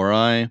 Target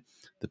URI,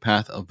 the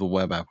path of the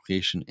web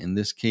application. In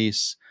this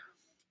case,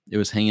 it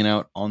was hanging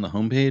out on the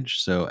homepage.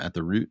 So at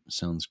the root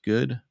sounds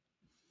good.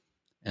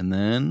 And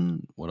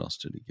then what else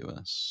did he give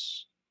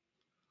us?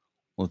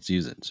 Let's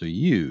use it. So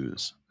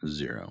use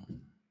 0.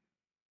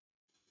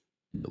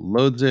 It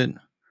loads it.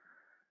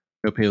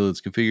 No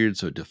payloads configured,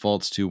 so it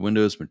defaults to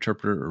Windows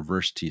Meterpreter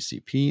Reverse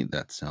TCP.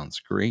 That sounds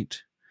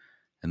great.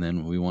 And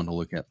then we want to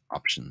look at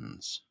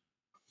options.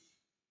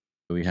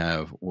 So we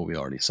have what we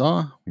already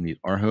saw. We need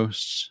our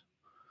hosts.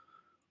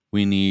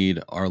 We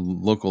need our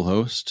local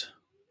host,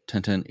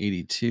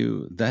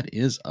 10.10.82. That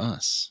is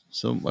us.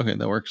 So, okay,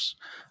 that works.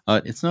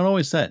 It's not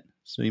always set,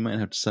 so you might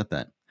have to set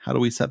that. How do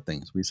we set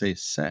things? We say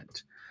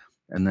set,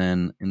 and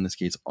then in this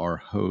case, our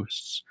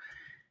hosts.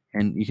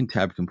 And you can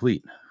tab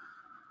complete.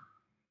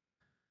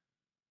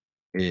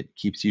 It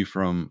keeps you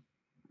from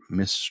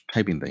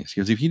mistyping things,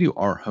 because if you do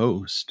our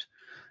host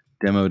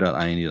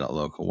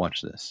demo.ine.local,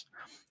 watch this.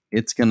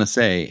 It's going to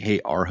say,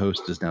 hey, our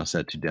host is now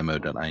set to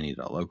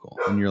demo.ine.local.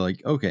 And you're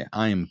like, okay,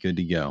 I am good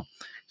to go.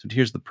 So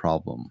here's the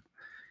problem.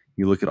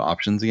 You look at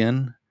options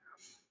again,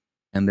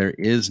 and there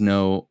is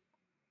no,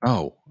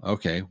 oh,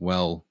 okay,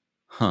 well,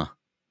 huh.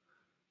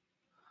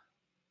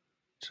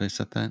 Should I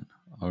set that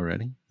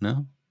already?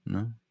 No?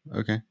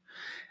 Okay.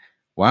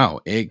 Wow,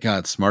 it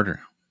got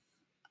smarter.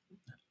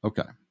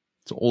 Okay.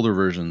 So older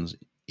versions,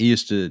 it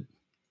used to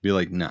be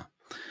like, no,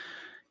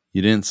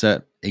 you didn't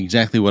set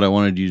exactly what I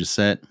wanted you to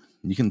set.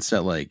 You can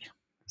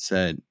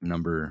set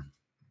number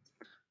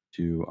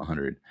to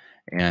 100.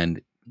 And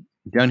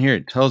down here,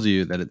 it tells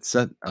you that it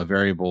set a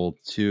variable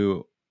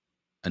to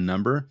a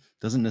number.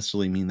 Doesn't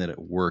necessarily mean that it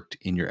worked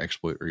in your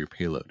exploit or your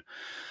payload.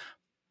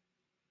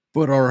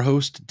 But our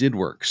host did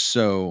work.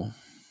 So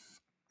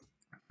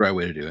right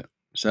way to do it.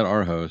 Set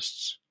our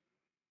hosts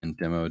in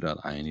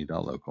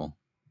demo.ine.local.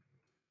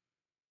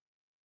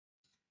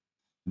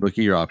 Look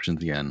at your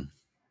options again.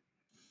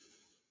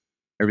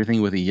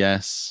 Everything with a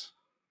yes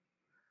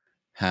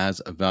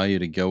has a value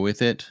to go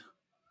with it.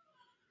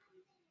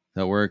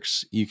 That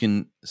works. You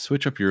can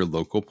switch up your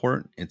local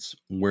port. It's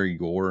where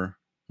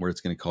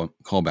it's going to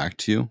call back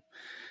to,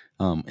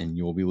 and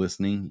you'll be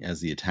listening as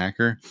the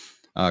attacker.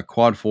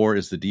 Quad 4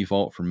 is the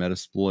default for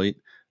Metasploit.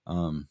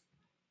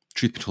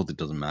 Truth be told, it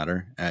doesn't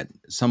matter. At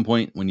some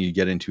point when you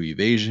get into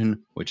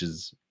evasion, which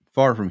is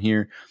far from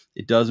here,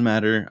 it does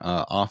matter.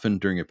 Often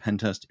during a pen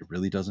test, it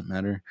really doesn't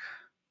matter,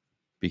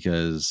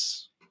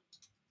 because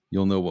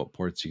you'll know what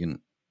ports you can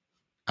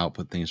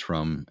output things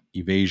from.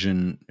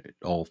 Evasion, it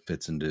all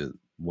fits into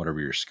whatever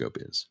your scope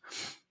is.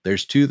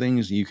 There's two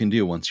things you can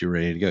do once you're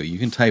ready to go. You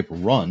can type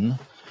run,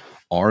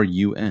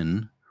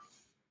 R-U-N,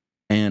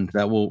 and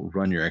that will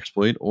run your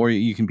exploit, or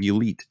you can be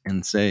elite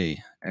and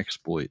say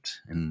exploit,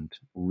 and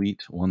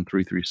elite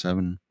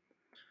 1337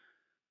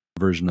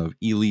 version of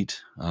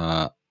elite.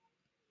 I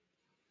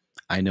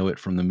know it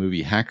from the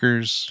movie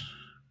Hackers.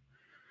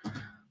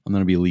 I'm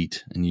going to be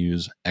elite and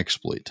use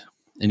exploit.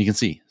 And you can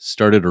see,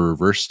 started a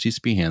reverse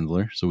TCP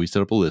handler. So we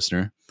set up a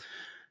listener.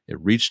 It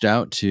reached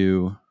out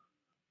to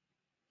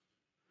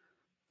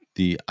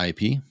the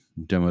IP,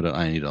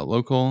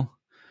 demo.ine.local,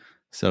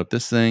 set up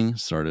this thing,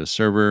 started a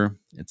server.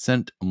 It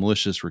sent a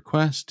malicious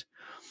request.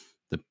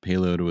 The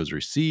payload was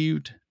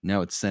received. Now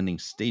it's sending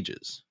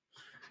stages.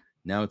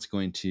 Now it's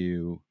going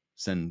to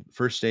send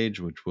first stage,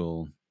 which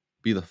will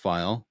be the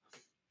file.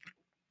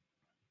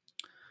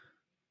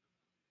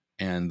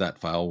 And that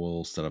file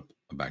will set up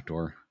a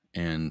backdoor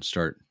and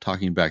start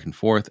talking back and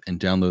forth and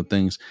download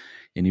things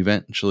and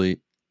eventually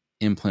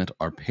implant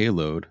our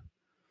payload,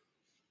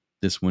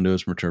 this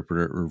Windows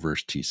Meterpreter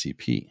Reverse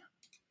TCP.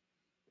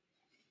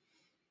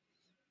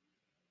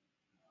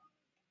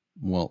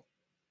 Well,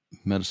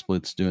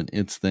 Metasploit's doing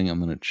its thing. I'm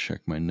going to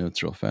check my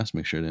notes real fast,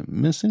 make sure I didn't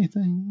miss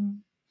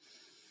anything.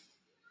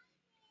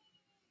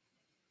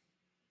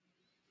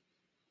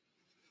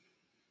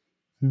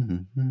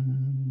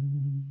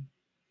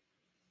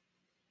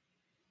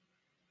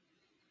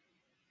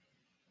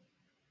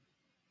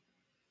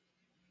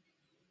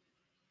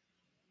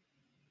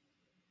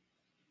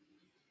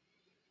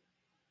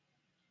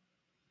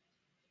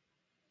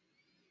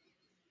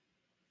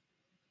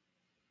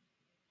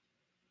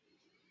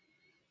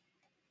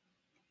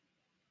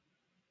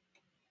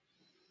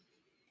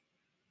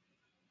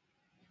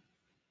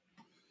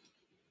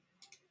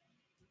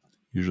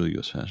 Usually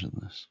goes faster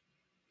than this.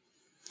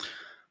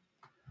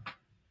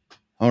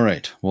 All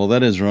right. Well,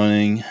 that is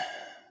running.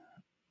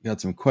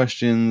 Got some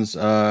questions.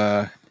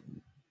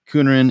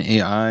 Kunerin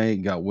AI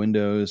got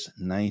Windows.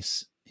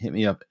 Nice. Hit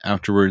me up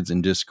afterwards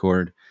in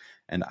Discord,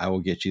 and I will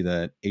get you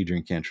that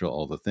Adrian Cantrell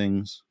all the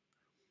things.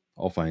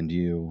 I'll find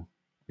you,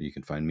 or you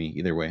can find me.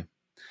 Either way.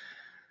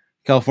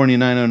 California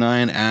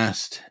 909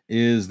 asked,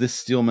 "Is this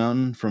Steel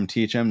Mountain from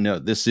THM?" No,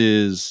 this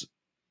is.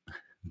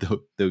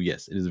 Though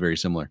yes, it is very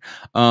similar.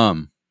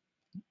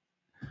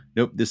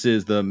 Nope, this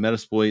is the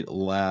Metasploit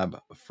lab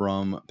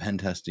from pen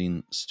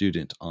testing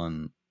student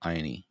on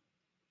INE.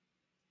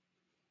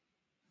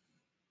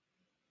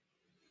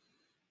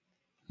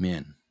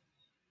 Man,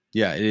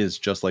 yeah, it is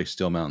just like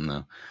Steel Mountain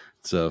though.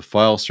 It's a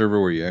file server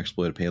where you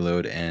exploit a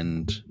payload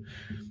and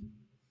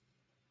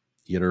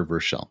get a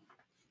reverse shell.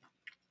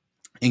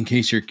 In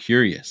case you're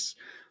curious,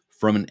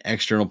 from an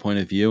external point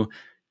of view,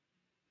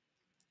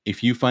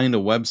 if you find a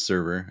web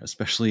server,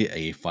 especially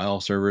a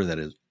file server that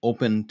is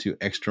open to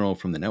external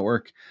from the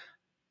network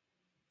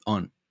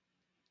on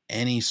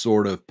any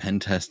sort of pen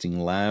testing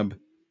lab,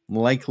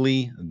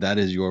 likely that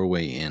is your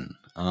way in.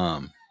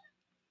 I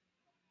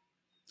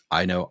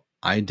know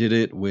I did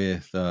it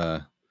with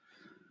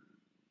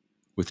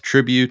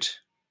Tribute.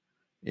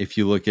 If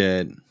you look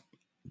at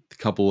a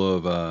couple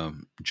of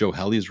Joe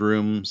Helly's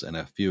rooms and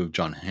a few of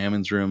John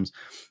Hammond's rooms,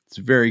 it's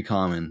very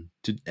common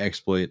to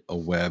exploit a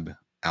web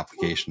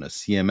application, a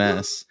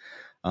CMS,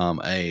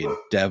 a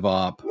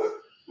DevOps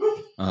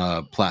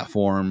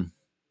platform,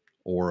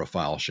 or a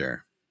file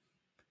share.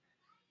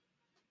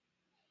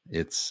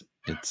 It's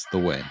the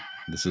way.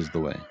 This is the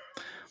way.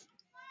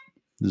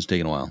 This is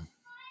taking a while.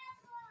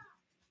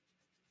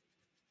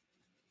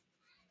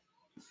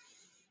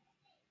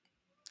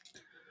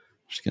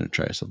 Just going to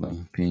try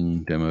something.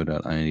 Ping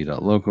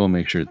demo.ine.local.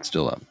 Make sure it's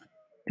still up.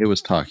 It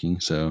was talking,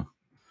 so.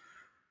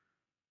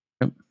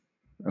 Yep.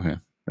 Okay,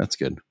 that's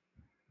good.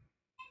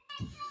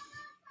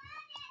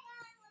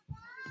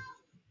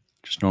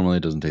 Just normally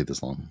it doesn't take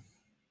this long.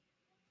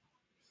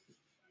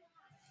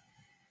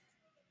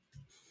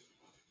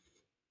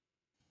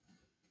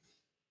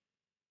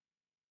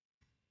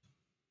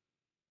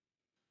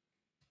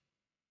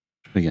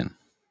 Again.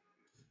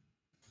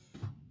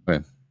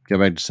 Okay, get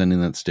back to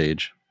sending that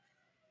stage.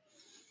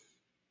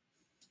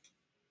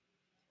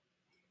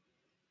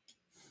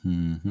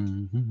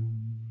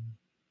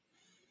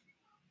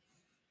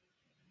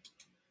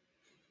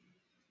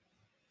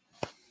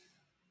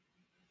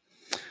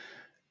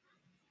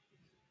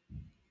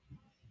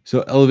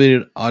 So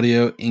Elevated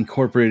Audio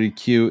Incorporated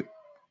Q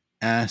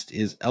asked,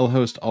 "Is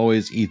lhost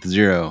always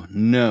ETH0?"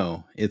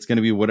 No, it's going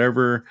to be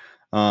whatever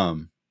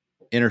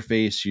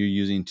interface you're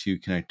using to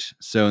connect.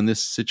 So in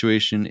this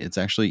situation, it's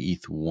actually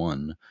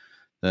ETH1,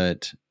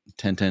 that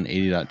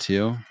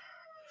 10.10.80.2.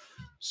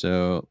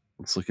 So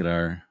let's look at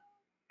our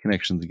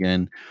connections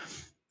again.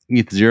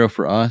 ETH0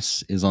 for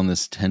us is on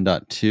this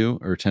 10.2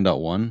 or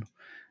 10.1,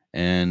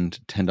 and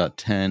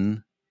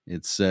 10.10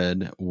 it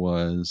said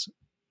was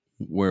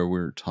where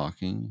we're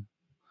talking.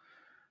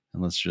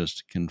 And let's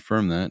just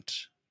confirm that.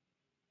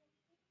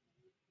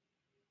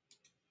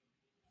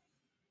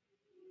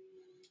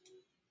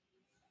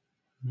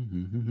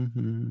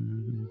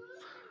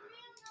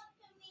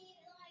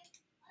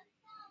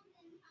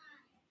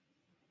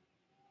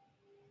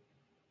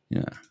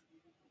 Yeah.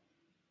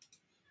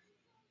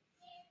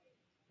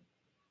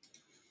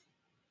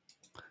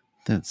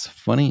 That's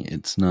funny.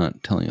 It's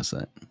not telling us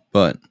that.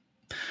 But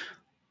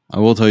I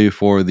will tell you,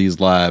 for these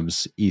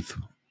labs,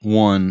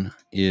 ETH1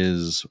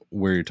 is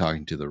where you're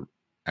talking to the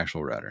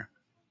actual router.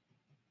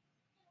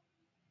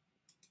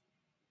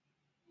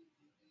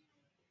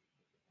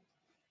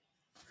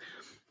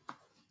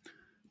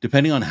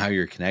 Depending on how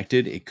you're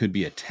connected, it could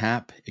be a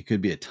tap, it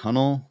could be a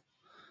tunnel.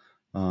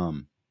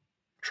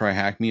 Try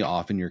Hack Me,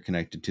 often you're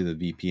connected to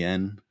the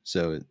VPN,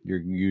 so you're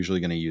usually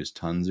going to use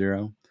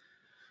ton0.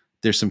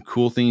 There's some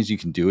cool things you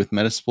can do with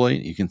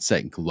Metasploit. You can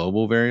set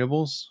global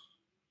variables.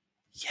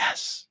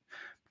 Yes.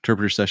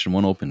 Interpreter session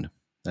 1 opened.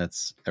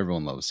 That's,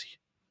 everyone loves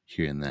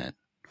hearing that.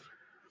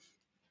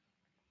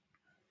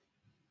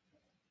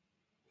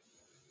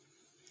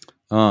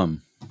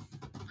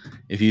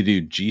 If you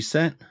do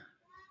gset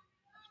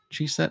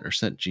or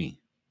set G,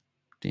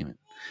 damn it.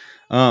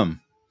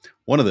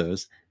 One of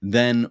those,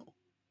 then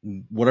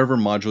whatever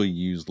module you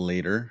use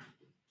later,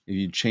 if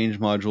you change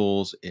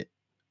modules,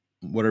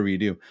 whatever you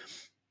do,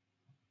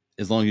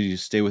 as long as you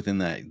stay within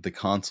the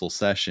console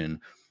session,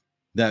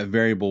 that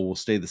variable will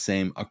stay the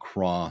same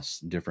across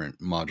different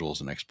modules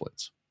and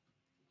exploits.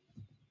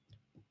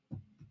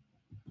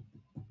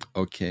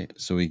 Okay,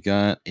 so we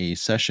got a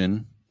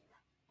session.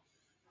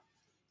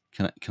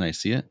 Can I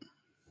see it?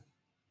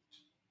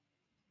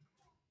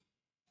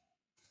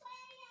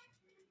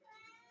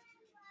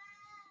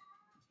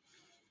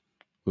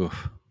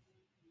 Oof.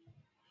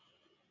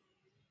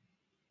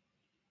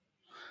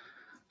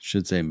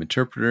 Should say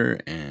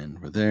meterpreter,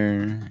 and we're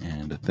there,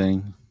 and a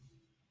thing.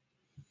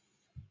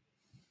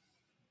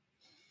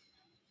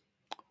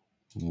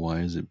 Why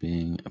is it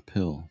being a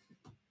pill?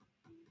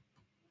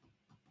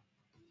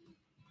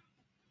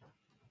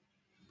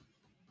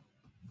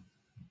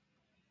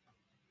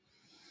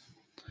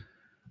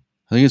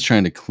 I think it's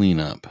trying to clean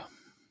up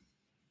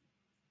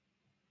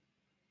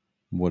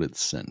what it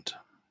sent.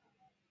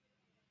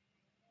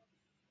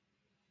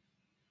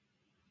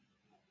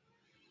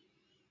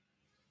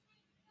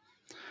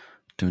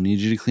 Don't need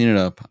you to clean it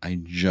up.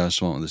 I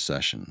just want the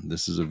session.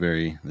 This is a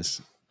very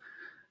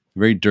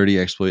dirty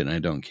exploit, and I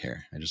don't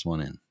care. I just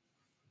want in.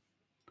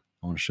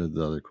 I want to show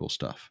the other cool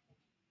stuff.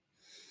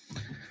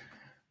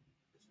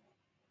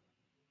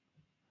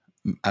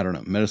 I don't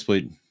know.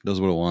 Metasploit does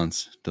what it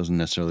wants. Doesn't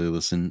necessarily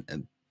listen.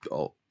 And,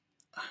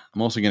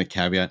 I'm also going to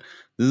caveat.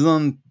 This is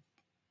on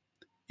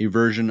a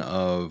version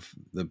of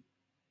the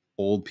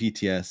old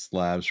PTS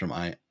labs from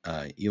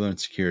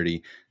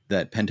eLearnSecurity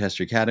that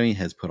Pentester Academy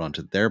has put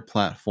onto their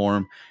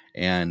platform.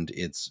 And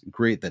it's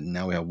great that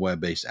now we have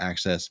web-based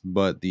access,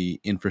 but the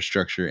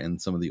infrastructure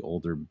and some of the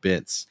older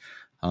bits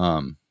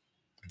don't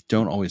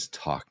always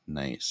talk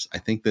nice. I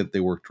think that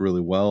they worked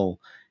really well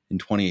in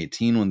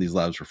 2018 when these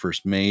labs were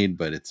first made,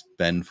 but it's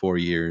been 4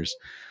 years.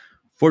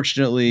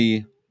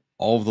 Fortunately,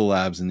 all of the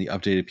labs in the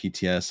updated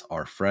PTS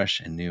are fresh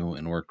and new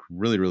and work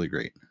really, really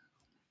great.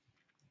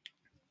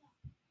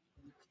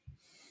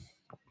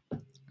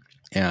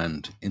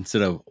 And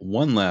instead of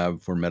one lab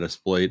for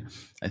Metasploit,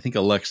 I think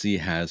Alexi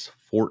has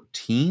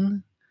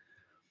 14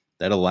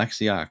 that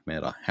Alexiak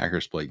Meta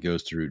Hackersploit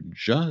goes through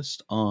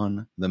just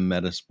on the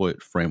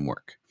Metasploit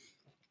framework.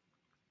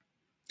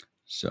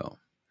 So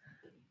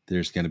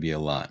there's going to be a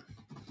lot.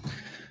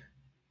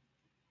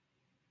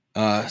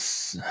 I'm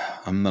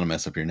going to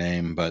mess up your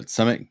name, but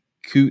Summit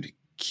Coot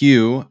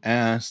Q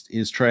asked,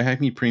 is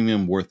TryHackMe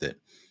Premium worth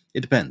it?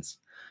 It depends.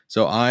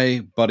 So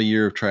I bought a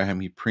year of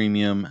TryHackMe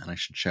Premium, and I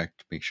should check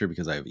to make sure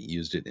because I haven't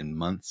used it in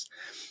months.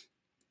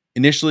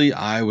 Initially,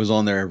 I was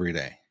on there every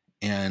day.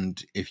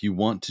 And if you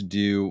want to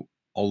do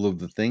all of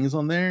the things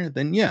on there,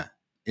 then yeah,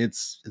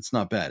 it's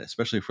not bad,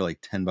 especially for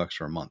like $10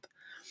 for a month.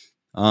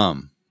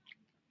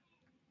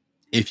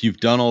 If you've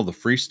done all the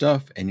free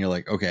stuff and you're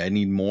like, okay, I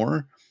need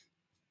more,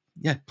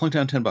 yeah, plunk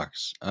down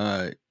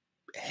 $10.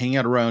 Hang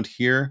out around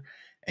here,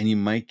 and you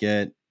might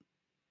get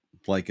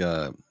like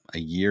a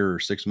year or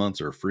 6 months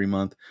or a free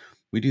month.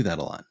 We do that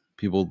a lot.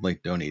 People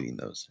like donating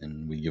those,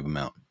 and we give them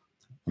out.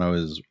 When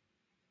I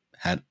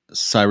had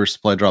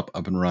Cybersupply Drop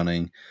up and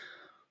running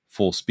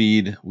full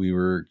speed, we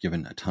were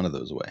giving a ton of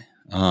those away.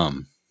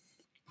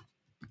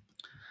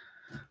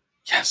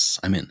 Yes,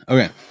 I'm in.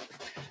 Okay,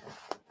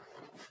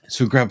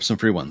 so grab some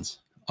free ones.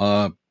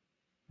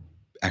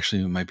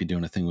 Actually, we might be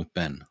doing a thing with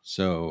Ben,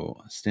 so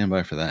stand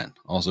by for that.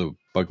 Also,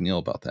 bug Neil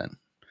about that,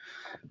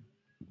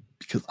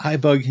 because I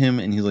bug him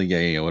and he's like,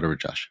 yeah, whatever,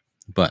 Josh.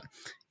 But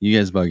you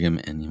guys bug him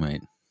and you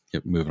might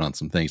get moving on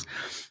some things.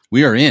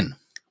 We are in.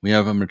 We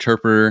have a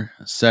meterpreter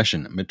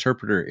session.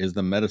 Meterpreter is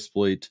the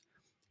Metasploit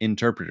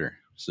interpreter.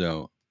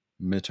 So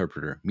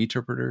meterpreter.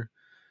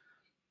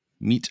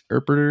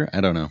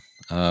 I don't know.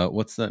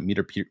 What's that?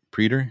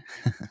 Meterpreter?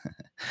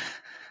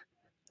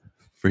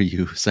 For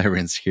you cyber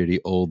and security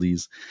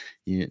oldies,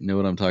 you know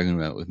what I'm talking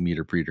about with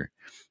meterpreter.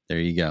 There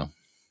you go.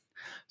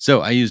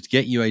 So I used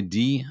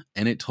getUID,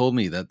 and it told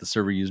me that the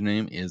server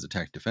username is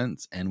attack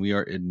defense, and we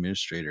are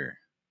administrator.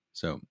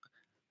 So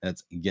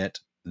that's get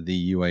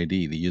the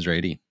UID, the user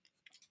ID.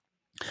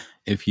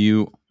 If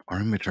you are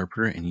a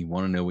meterpreter and you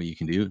want to know what you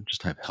can do,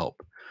 just type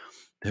help.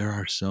 There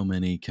are so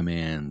many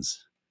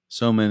commands,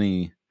 so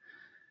many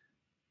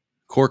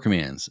core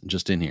commands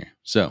just in here.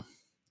 So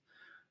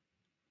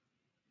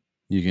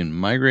you can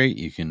migrate,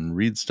 you can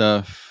read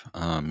stuff,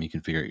 you can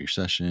figure out your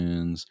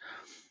sessions,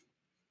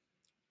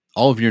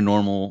 all of your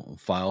normal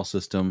file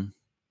system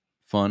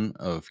fun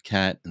of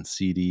cat and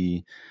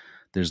CD.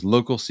 There's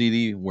local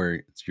CD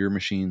where it's your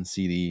machine,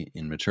 CD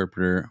in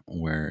Meterpreter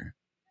where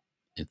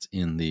it's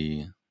in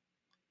the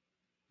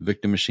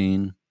victim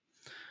machine.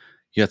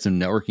 You got some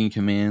networking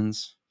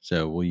commands.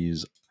 So we'll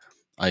use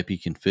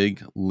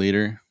ipconfig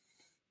later,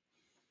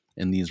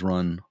 and these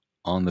run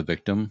on the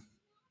victim.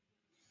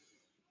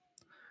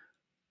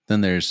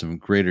 Then there's some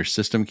greater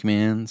system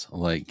commands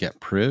like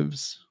get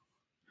privs.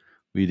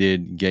 We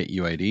did get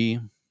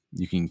UID.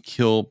 You can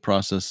kill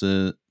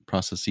processes.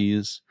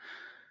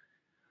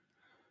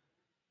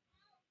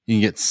 You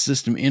can get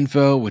system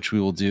info, which we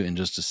will do in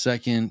just a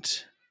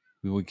second.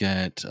 We will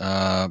get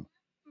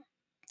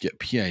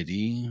PID,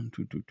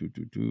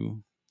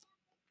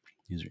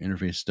 user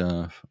interface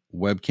stuff,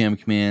 webcam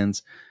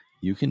commands.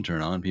 You can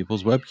turn on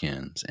people's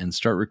webcams and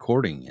start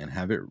recording and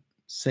have it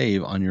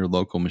save on your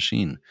local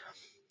machine.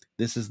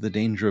 This is the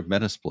danger of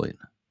Metasploit.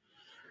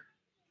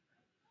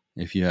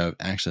 If you have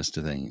access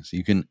to things,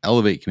 you can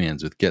elevate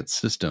commands with get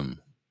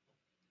system.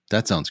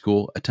 That sounds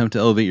cool. Attempt to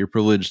elevate your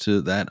privilege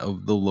to that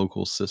of the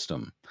local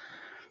system.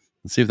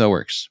 Let's see if that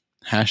works.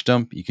 Hash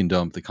dump, you can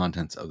dump the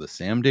contents of the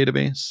SAM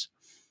database.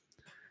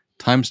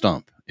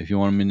 Timestamp, if you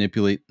want to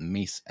manipulate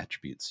mace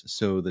attributes.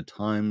 So the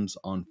times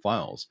on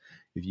files.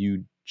 If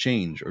you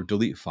change or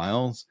delete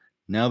files,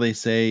 now they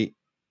say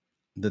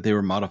that they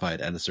were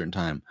modified at a certain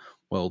time.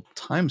 Well,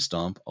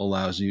 timestamp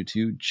allows you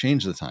to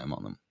change the time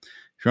on them.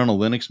 If you're on a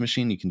Linux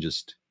machine, you can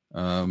just...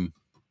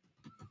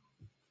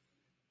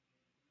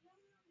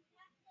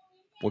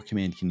 what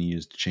command can you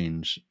use to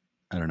change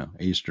I don't know.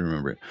 I used to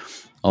remember it.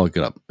 I'll look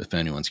it up if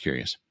anyone's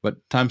curious. But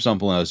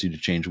timestamp allows you to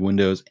change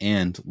Windows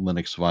and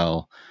Linux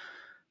file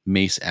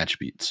mace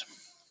attributes.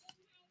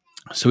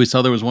 So we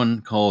saw there was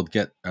one called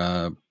get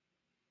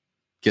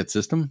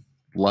system.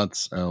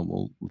 Let's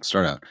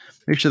start out.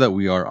 Make sure that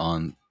we are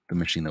on the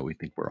machine that we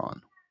think we're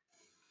on.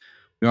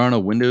 We are on a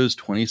Windows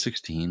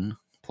 2016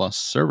 plus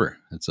server.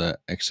 It's a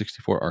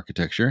x64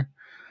 architecture.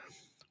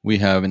 We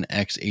have an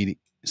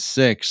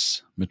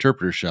x86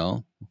 meterpreter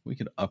shell. We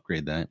could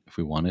upgrade that if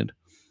we wanted.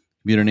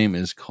 Computer name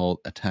is called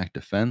Attack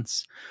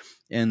Defense.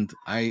 And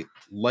I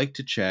like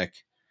to check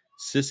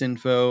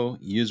sysinfo,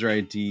 user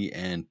ID,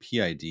 and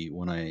PID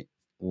when I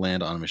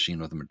land on a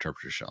machine with a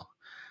meterpreter shell.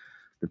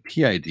 The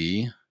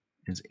PID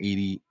is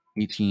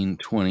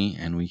 1820,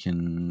 and we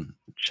can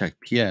check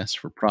PS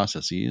for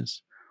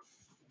processes.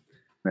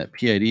 That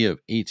PID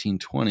of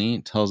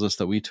 1820 tells us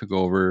that we took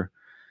over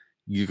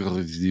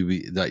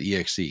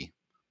 .exe,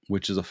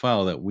 which is a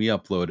file that we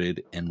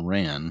uploaded and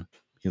ran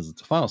because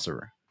it's a file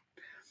server.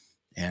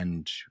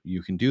 And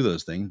you can do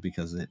those things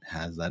because it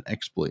has that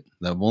exploit,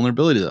 that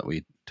vulnerability that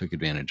we took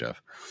advantage of.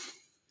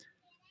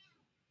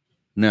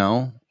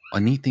 Now, a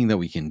neat thing that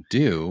we can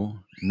do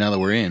now that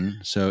we're in,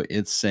 so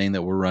it's saying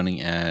that we're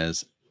running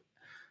as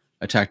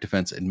Attack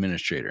Defense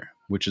Administrator,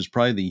 which is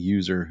probably the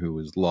user who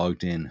is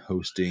logged in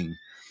hosting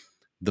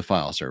the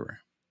file server.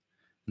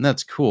 And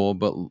that's cool,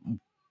 but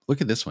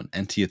look at this one,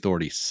 NT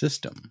Authority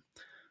System.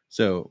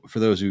 So for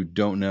those who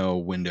don't know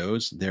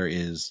Windows,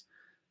 there's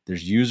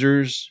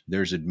users,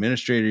 there's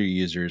administrator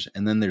users,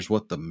 and then there's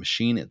what the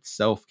machine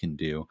itself can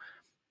do.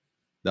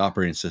 The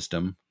operating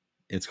system,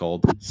 it's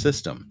called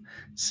system.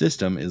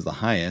 System is the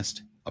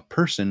highest. A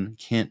person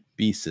can't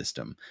be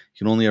system. You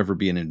can only ever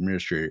be an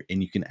administrator,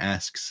 and you can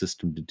ask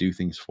system to do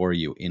things for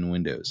you in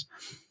Windows.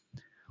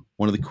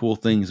 One of the cool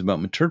things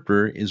about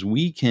Meterpreter is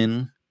we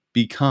can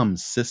become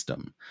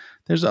system.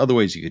 There's other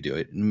ways you could do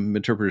it.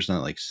 Meterpreter is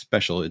not like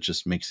special. It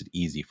just makes it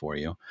easy for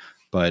you.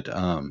 But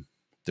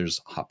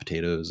there's hot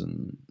potatoes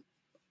and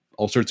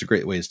all sorts of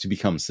great ways to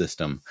become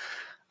system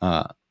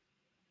on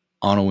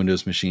a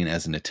Windows machine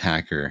as an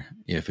attacker,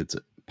 if it's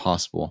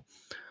possible.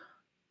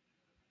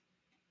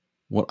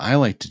 What I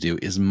like to do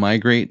is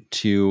migrate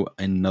to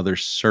another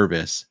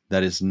service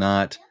that is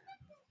not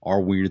our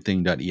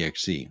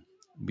weirdthing.exe,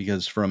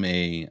 because from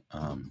a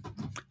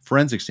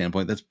forensic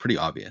standpoint, that's pretty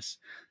obvious.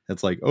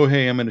 That's like, oh,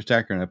 hey, I'm an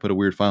attacker and I put a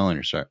weird file on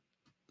your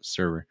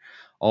server.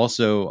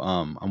 Also,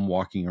 I'm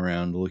walking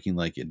around looking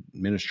like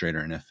administrator,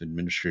 and if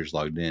administrator's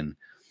logged in,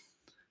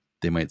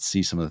 they might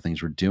see some of the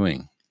things we're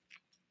doing.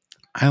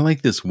 I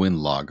like this win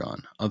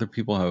logon. Other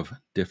people have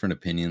different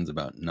opinions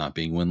about not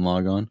being win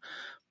logon,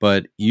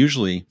 but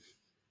usually,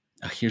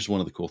 here's one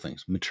of the cool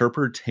things.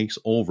 Meterpreter takes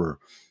over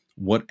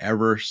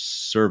whatever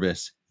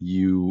service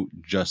you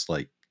just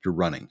like you're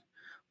running,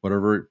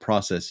 whatever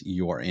process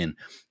you are in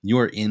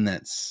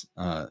that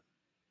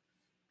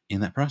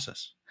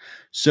process.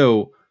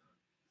 So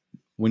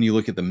when you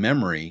look at the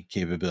memory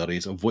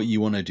capabilities of what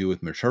you want to do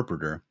with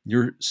Meterpreter,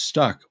 you're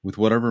stuck with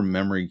whatever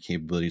memory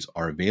capabilities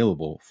are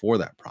available for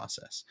that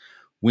process.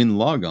 Win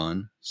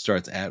logon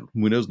starts at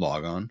Windows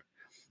logon,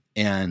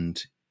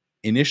 and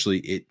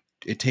initially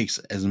it takes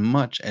as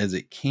much as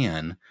it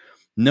can,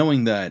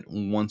 knowing that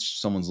once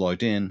someone's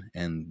logged in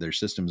and their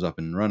system's up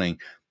and running,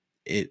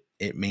 it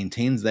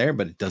maintains there,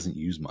 but it doesn't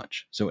use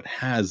much. So it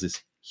has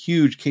this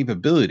huge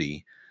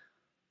capability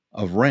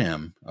of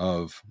RAM,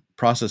 of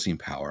processing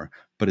power,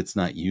 but it's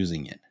not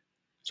using it.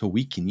 So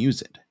we can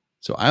use it.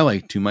 So I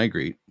like to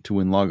migrate to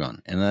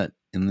WinLogon, and that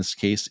in this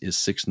case is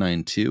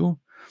 692.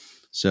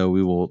 So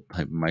we will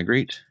type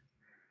migrate.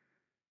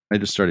 I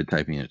just started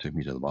typing it. It took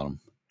me to the bottom.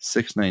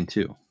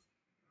 692.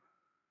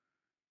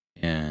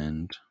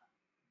 And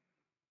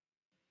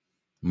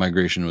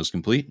migration was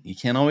complete. You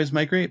can't always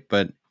migrate,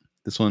 but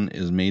this one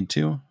is made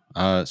to.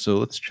 So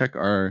let's check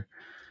our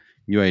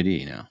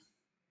UID now.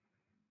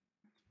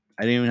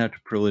 I didn't even have to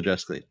privilege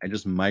escalate. I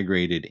just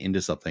migrated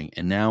into something,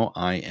 and now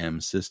I am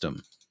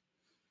system.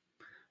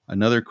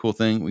 Another cool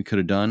thing we could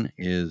have done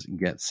is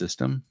get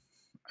system.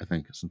 I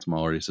think since I'm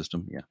already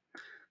system, yeah,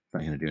 it's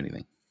not going to do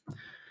anything.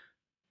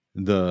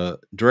 The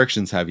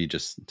directions have you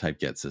just type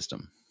get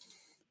system,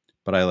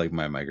 but I like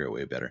my migrate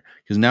way better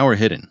because now we're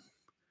hidden.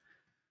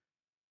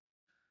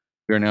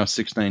 We are now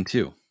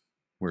 692.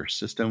 We're a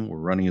system, we're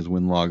running as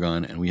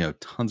WinLogon, and we have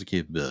tons of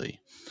capability,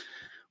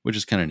 which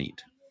is kind of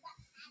neat.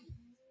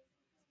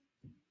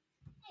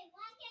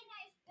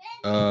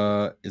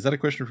 Is that a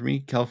question for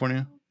me,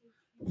 California?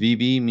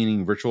 VB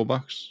meaning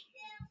VirtualBox?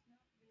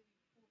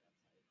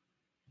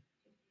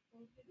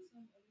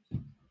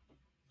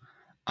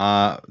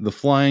 The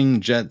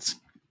Flying Jets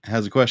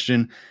has a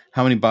question.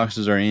 How many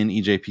boxes are in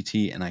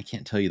EJPT? And I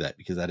can't tell you that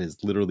because that is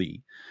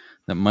literally,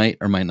 that might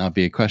or might not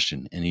be a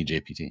question in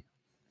EJPT.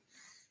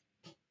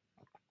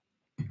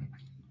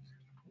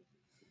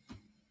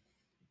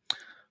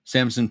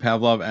 Samson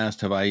Pavlov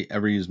asked, have I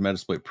ever used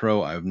Metasploit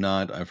Pro? I have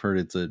not. I've heard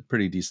it's a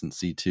pretty decent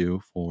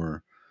C2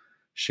 for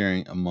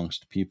sharing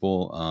amongst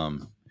people.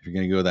 If you're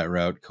going to go that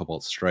route,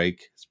 Cobalt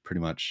Strike is pretty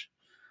much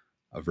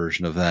a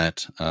version of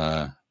that.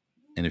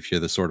 And if you're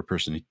the sort of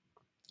person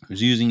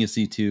who's using a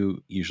C2,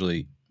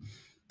 usually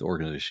the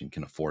organization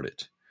can afford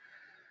it.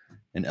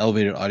 And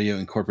Elevated Audio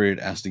Incorporated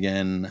asked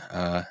again,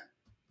 how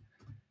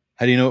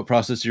do you know what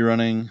process you're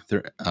running?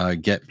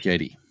 Get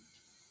PID.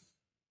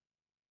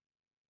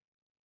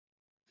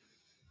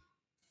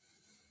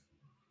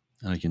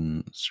 And I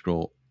can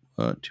scroll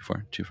too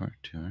far.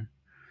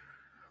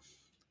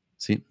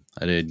 See,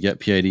 I did get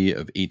PID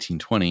of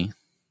 1820.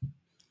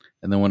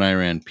 And then when I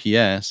ran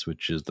PS,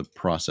 which is the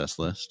process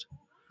list,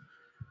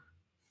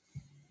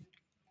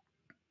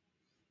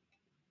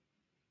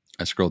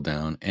 I scrolled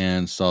down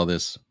and saw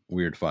this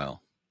weird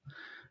file.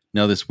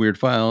 Now, this weird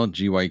file,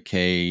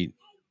 GYKTIABB,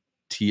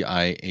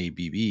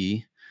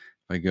 if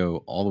I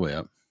go all the way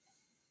up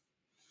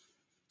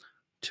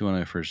to when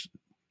I first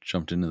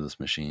jumped into this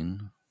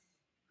machine,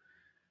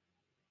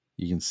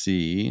 you can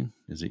see,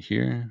 is it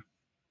here?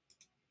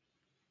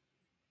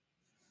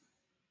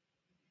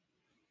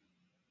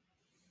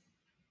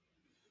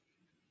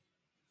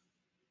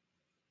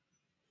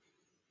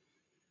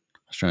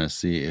 I was trying to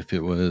see if it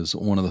was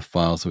one of the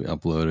files that we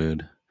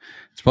uploaded.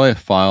 It's probably a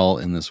file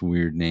in this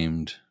weird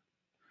named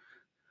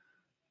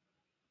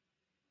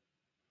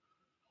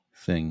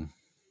thing.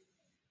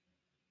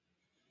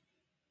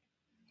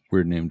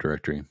 Weird name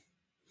directory.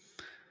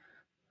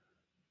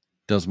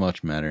 Does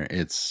much matter.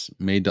 It's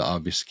made to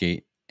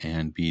obfuscate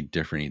and be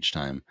different each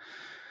time.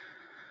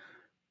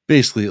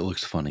 Basically, it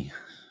looks funny.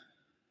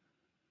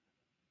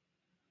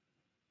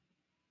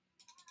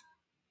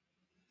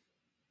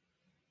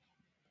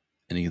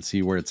 And you can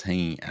see where it's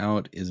hanging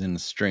out is in a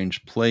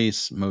strange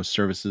place. Most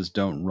services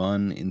don't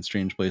run in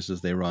strange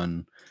places. They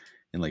run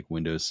in like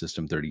Windows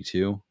System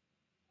 32.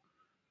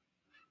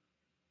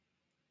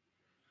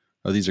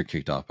 Oh, these are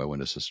kicked off by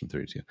Windows System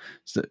 32.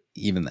 So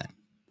even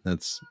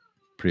that's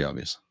pretty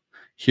obvious.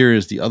 Here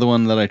is the other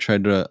one that I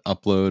tried to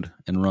upload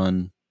and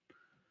run.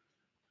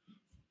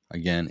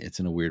 Again, it's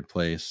in a weird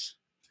place.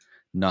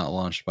 Not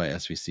launched by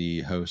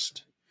SVC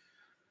host.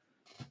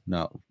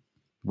 Not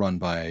run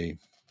by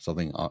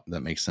something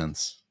that makes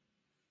sense.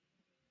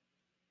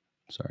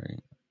 Sorry.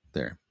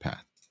 There,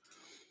 path.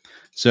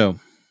 So,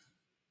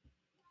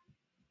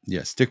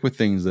 yeah, stick with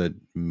things that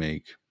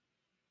make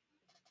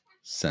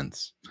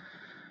sense.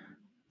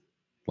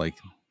 Like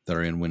that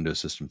are in Windows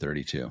System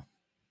 32.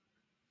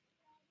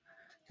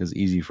 Because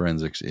Easy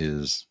Forensics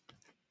is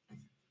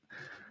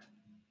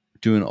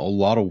doing a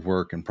lot of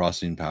work and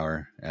processing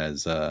power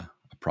as a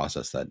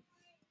process that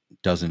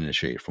doesn't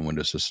initiate from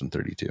Windows System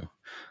 32.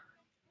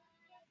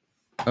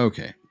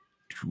 Okay.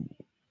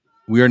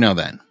 We are now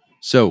then.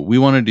 So we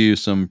want to do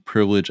some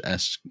privilege.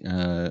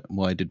 Well,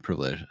 I did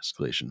privilege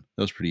escalation.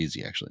 That was pretty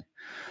easy, actually.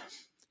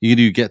 You can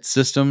do get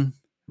system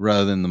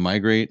rather than the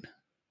migrate.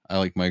 I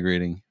like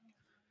migrating.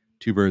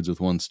 2 birds with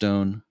 1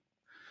 stone.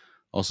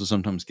 Also,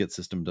 sometimes get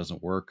system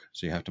doesn't work,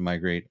 so you have to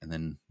migrate and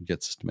then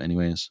get system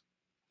anyways.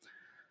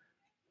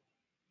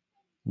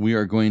 We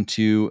are going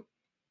to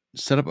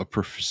set up a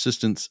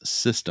persistence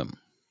system.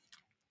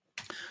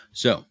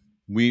 So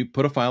we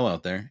put a file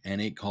out there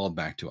and it called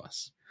back to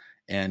us.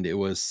 And it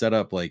was set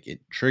up like it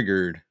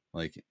triggered,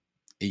 like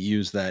it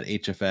used that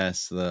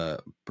HFS, the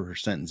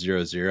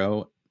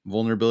 %00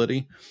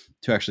 vulnerability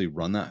to actually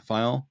run that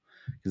file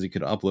because it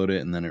could upload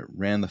it and then it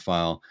ran the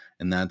file.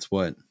 And that's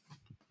what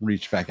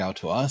reached back out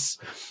to us.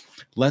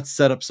 Let's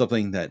set up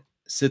something that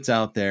sits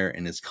out there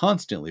and is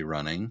constantly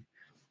running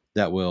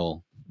that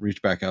will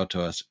reach back out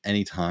to us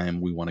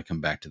anytime we want to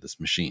come back to this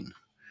machine.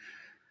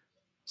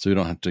 So we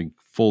don't have to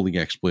fully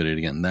exploit it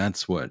again.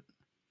 That's what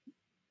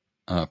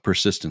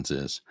persistence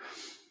is.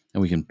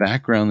 And we can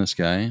background this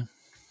guy.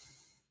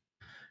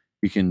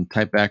 You can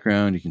type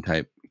background. You can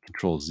type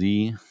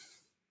Control-Z.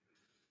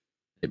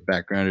 It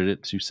backgrounded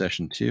it to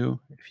session 2.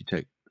 If you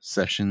take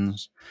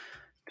sessions,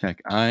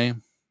 tech I,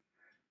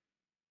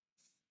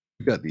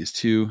 we've got these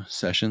 2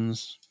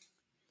 sessions.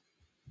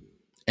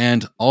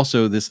 And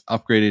also this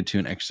upgraded to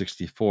an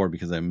x64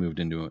 because I moved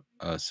into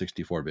a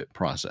 64-bit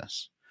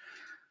process.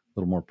 A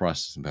little more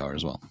processing power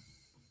as well.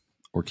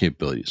 Or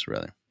capabilities,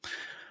 rather.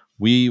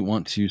 We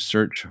want to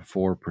search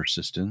for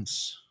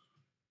persistence.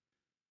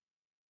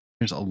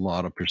 There's a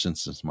lot of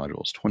persistence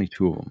modules,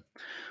 22 of them.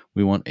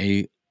 We want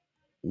a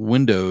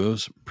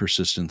Windows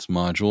persistence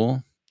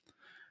module,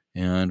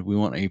 and we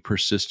want a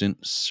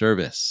persistent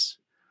service.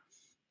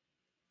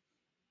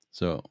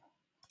 So,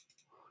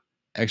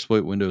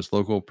 exploit Windows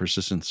local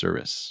persistent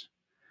service.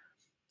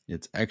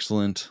 It's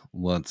excellent.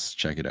 Let's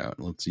check it out.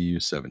 Let's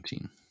use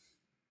 17.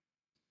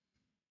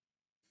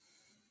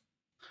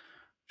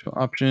 Show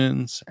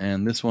options,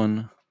 and this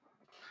one,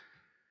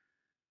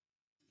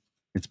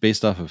 it's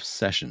based off of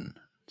session.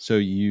 So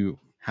you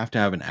have to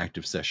have an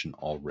active session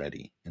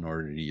already in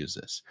order to use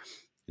this.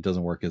 It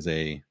doesn't work as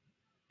a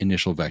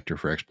initial vector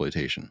for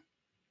exploitation.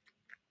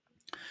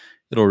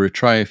 It'll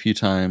retry a few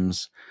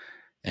times,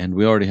 and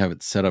we already have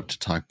it set up to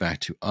talk back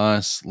to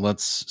us.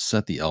 Let's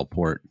set the L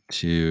port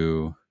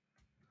to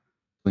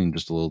something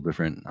just a little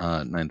different,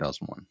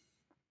 9001.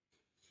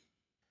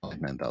 I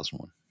like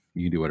 9001.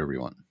 You can do whatever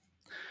you want.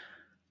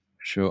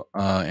 Show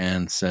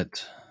and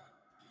set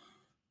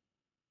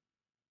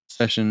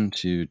session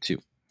to 2.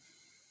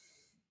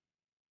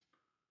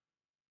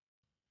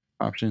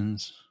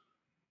 Options.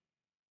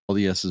 All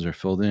the S's are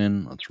filled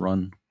in. Let's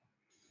run.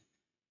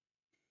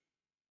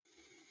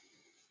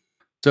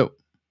 So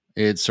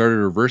it started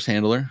a reverse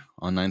handler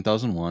on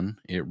 9001.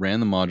 It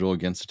ran the module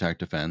against attack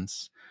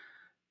defense.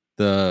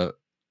 The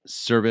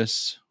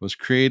service was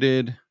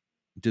created,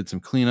 did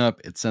some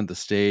cleanup, it sent the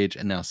stage,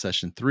 and now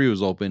session 3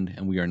 was opened,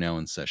 and we are now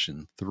in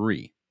session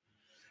 3,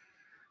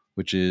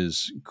 which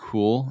is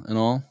cool and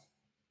all.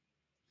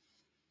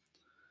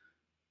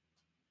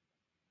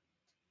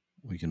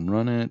 We can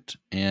run it,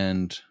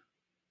 and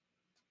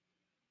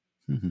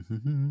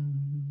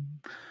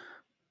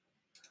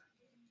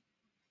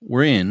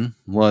we're in.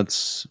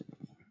 Let's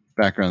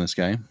background this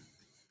guy.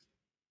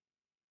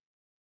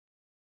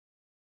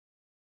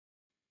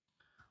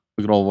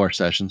 Look at all of our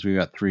sessions. We've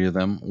got 3 of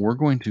them. We're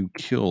going to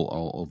kill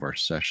all of our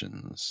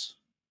sessions.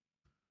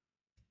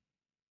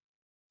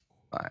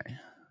 Bye.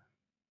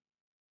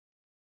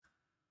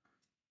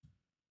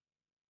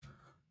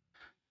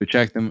 We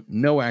check them.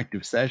 No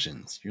active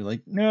sessions. You're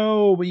like,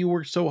 no, but you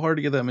worked so hard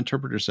to get that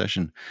interpreter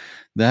session.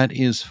 That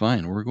is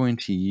fine. We're going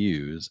to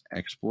use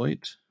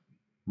exploit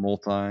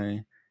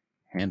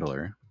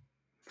multi-handler.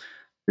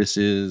 This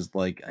is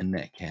like a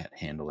netcat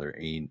handler.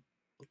 It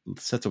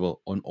sets up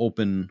an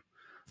open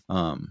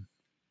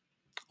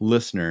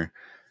listener,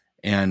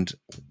 and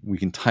we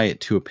can tie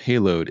it to a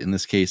payload. In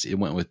this case, it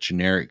went with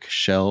generic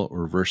shell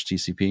or reverse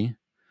TCP.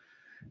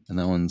 And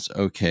that one's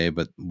okay,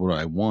 but what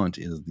I want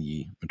is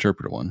the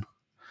interpreter one.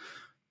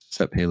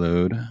 Set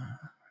payload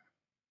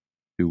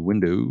to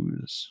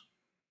Windows.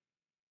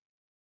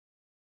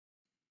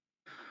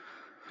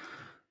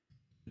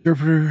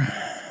 Interpreter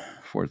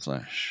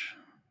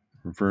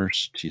 /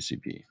 reverse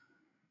TCP.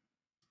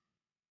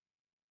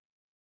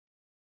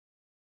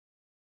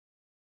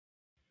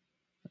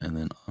 And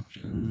then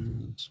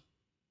options.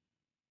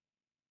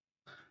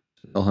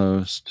 L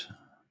host.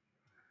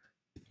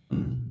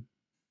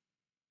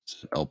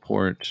 L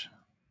port.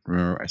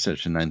 Remember, I set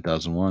it to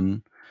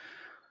 9001.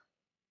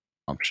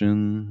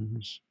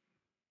 Options.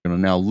 We're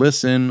going to now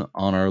listen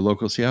on our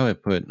local. See how I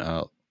put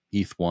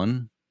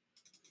ETH1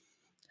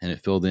 and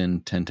it filled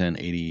in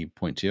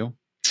 10.10.80.2.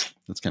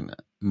 That's kind of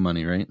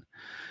money, right?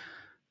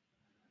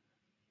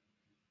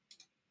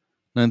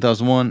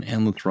 9001,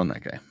 and let's run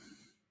that guy.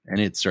 And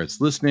it starts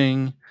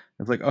listening.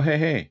 It's like, oh,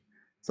 hey,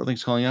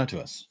 something's calling out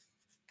to us.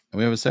 And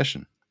we have a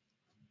session.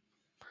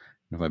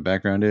 And if I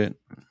background it,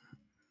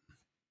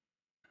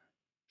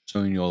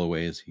 showing you all the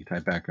ways, you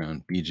type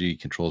background, BG,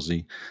 Control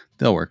Z,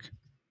 they'll work.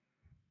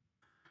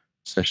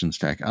 Session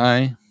stack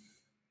I.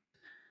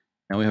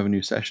 Now we have a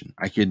new session.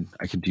 I could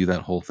do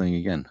that whole thing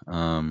again.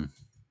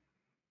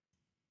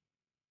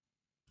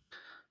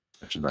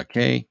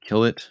 Session.k,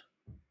 kill it.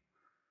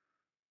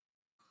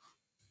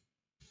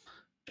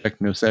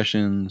 Check no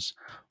sessions.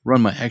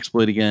 Run my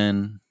exploit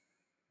again,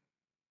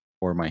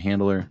 or my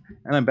handler,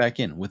 and I'm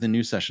back in with a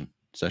new session.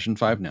 Session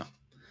 5 now.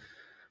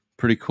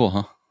 Pretty cool,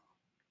 huh?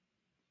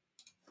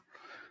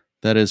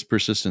 That is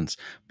persistence.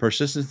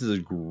 Persistence is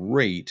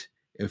great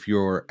if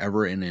you're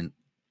ever in an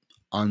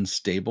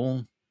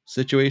unstable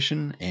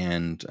situation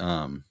and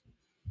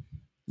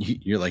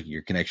you're like,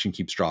 your connection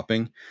keeps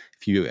dropping.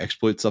 If you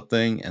exploit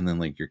something and then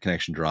like your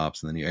connection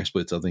drops, and then you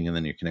exploit something and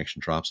then your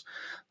connection drops,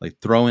 like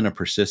throw in a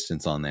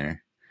persistence on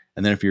there.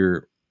 And then if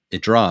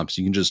it drops,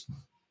 you can just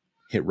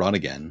hit run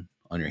again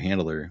on your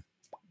handler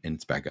and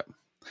it's back up.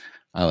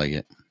 I like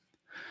it.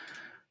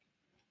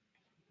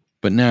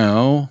 But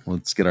now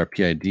let's get our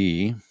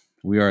PID.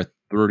 We are at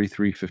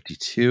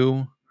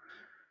 3352.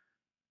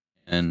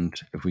 And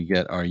if we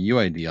get our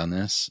UID on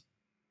this,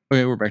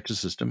 okay, we're back to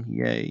system.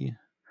 Yay.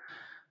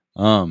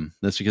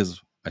 That's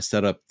because I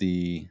set up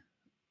the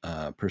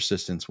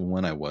persistence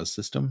when I was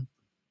system.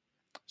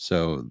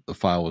 So the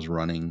file was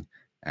running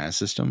as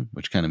system,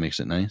 which kind of makes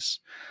it nice.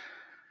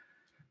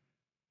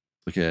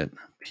 Look at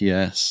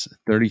PS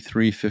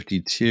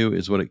 3352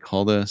 is what it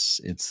called us.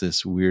 It's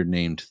this weird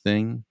named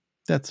thing.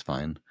 That's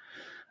fine.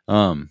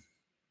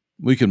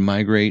 We could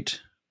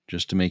migrate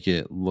just to make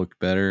it look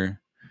better.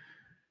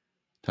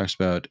 Talks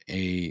about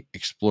a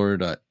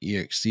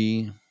explorer.exe.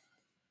 I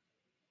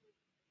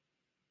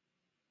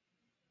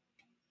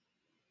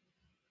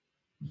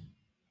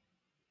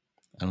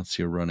don't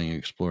see a running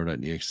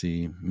explorer.exe.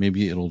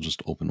 Maybe it'll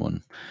just open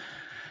one.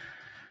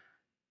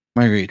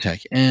 Migrate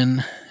tech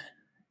N,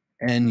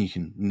 and you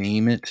can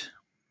name it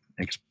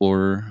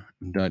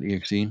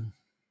explorer.exe.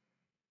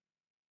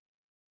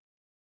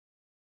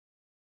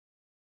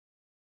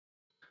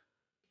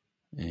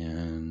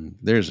 And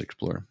there's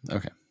Explorer.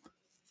 Okay.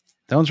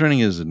 That one's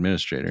running as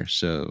administrator.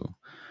 So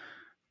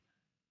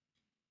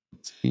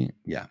let's see.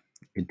 Yeah,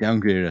 it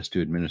downgraded us to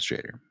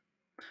administrator.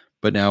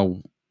 But now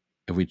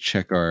if we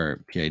check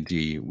our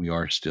PID, we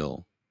are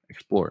still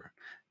Explorer.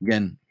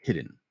 Again,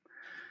 hidden.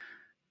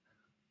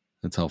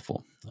 That's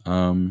helpful.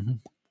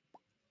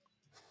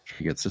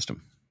 Get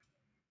system.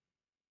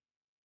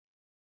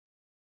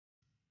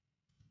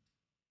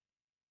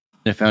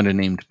 I found a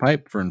named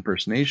pipe for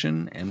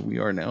impersonation, and we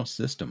are now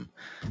system.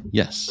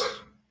 Yes,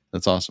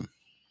 that's awesome.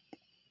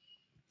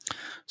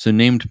 So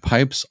named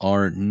pipes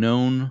are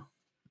known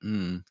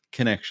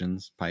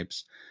connections,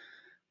 pipes,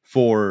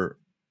 for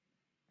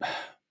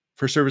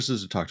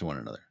services to talk to one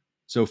another.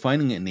 So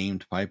finding a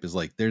named pipe is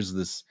like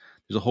there's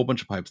a whole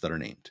bunch of pipes that are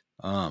named.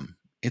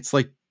 It's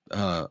like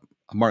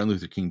Martin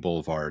Luther King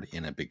Boulevard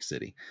in a big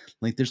city.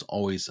 Like there's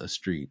always a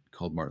street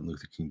called Martin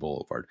Luther King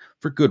Boulevard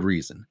for good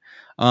reason.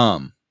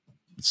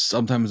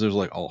 Sometimes there's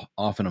like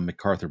often a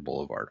MacArthur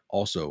Boulevard,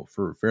 also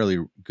for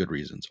fairly good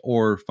reasons.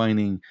 Or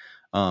finding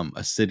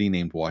a city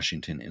named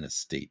Washington in a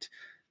state.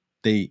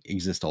 They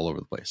exist all over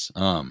the place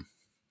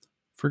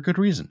for good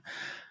reason.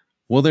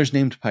 Well, there's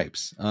named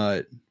pipes.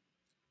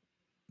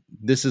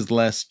 This is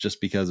less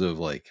just because of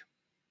like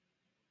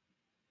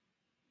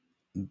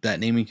that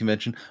naming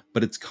convention,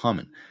 but it's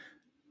common.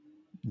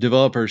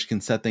 Developers can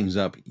set things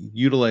up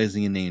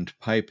utilizing a named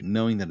pipe,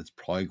 knowing that it's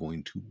probably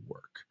going to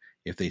work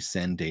if they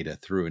send data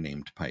through a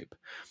named pipe.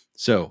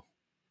 So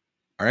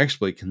our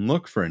exploit can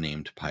look for a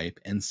named pipe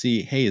and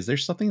see, hey, is there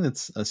something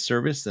that's a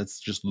service that's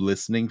just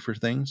listening for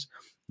things?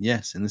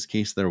 Yes, in this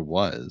case, there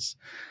was.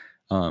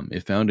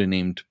 It found a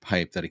named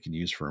pipe that it could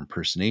use for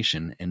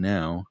impersonation, and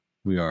now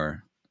we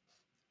are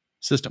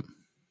system.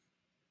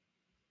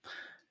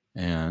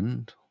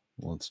 And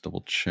let's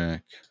double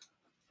check.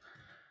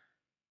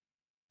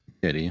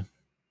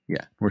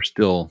 Yeah, we're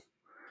still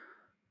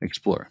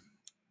Explorer.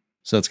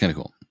 So that's kind of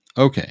cool.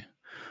 Okay.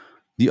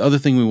 The other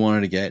thing we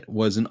wanted to get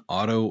was an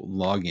auto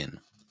login.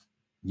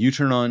 You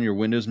turn on your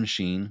Windows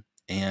machine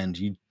and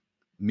you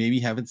maybe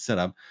have it set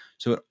up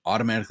so it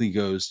automatically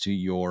goes to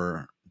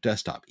your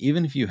desktop.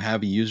 Even if you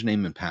have a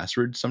username and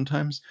password,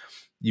 sometimes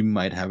you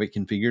might have it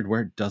configured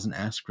where it doesn't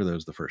ask for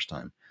those the first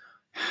time.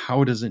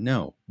 How does it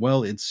know?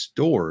 Well, it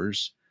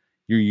stores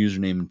your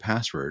username and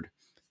password,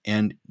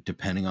 and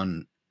depending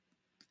on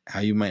how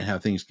you might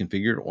have things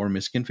configured or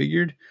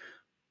misconfigured,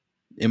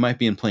 it might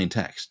be in plain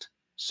text.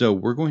 So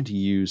we're going to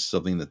use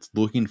something that's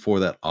looking for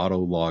that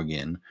auto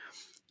login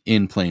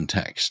in plain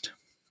text.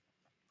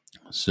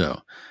 So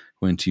I'm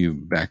going to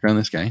background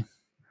this guy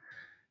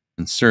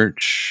and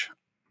search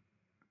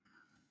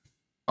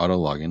auto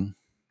login.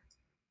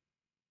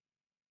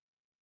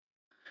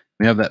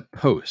 We have that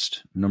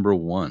post, number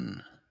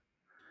 1.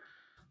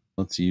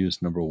 Let's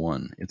use number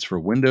 1. It's for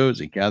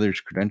Windows. It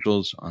gathers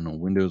credentials on a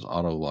Windows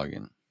auto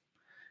login.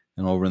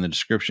 And over in the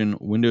description,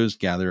 Windows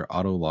gather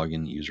auto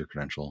login user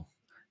credential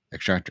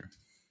extractor.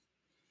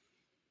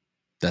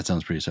 That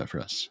sounds pretty set for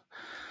us.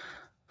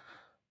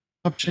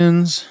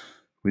 Options.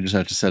 We just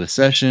have to set a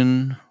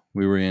session.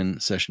 We were in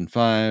session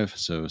 5,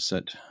 so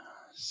set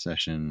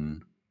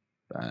session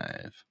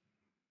 5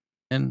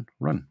 and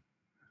run.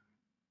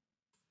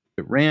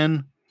 It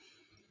ran,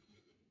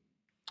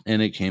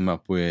 and it came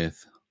up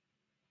with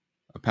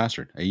a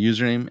password, a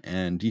username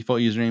and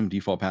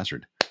default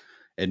password,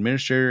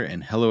 administrator,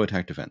 and hello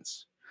attack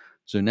defense.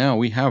 So now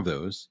we have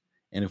those,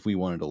 and if we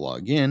wanted to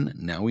log in,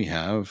 now we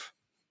have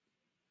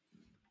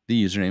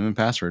the username and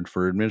password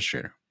for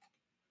administrator.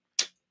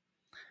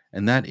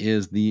 And that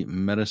is the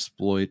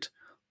Metasploit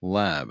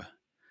lab.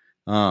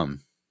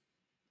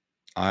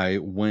 I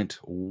went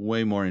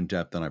way more in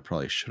depth than I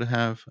probably should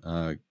have.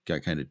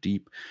 Got kind of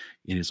deep.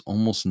 It is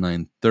almost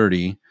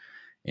 9:30,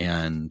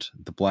 and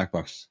the black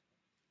box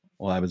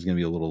lab is going to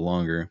be a little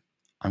longer.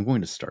 I'm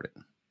going to start it.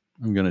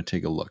 I'm going to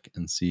take a look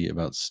and see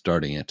about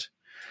starting it.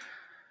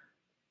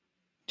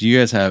 Do you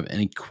guys have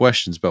any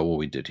questions about what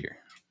we did here?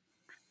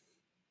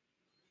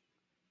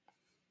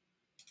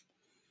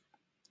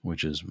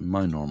 Which is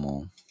my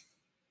normal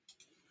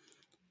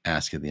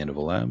ask at the end of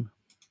a lab.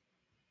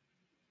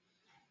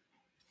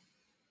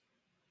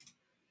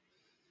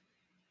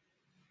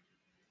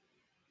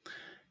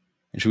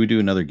 And should we do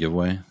another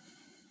giveaway?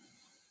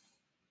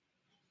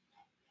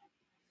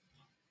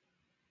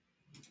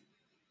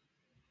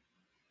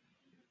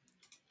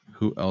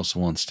 Who else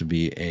wants to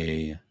be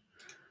a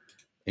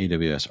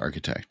AWS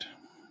architect?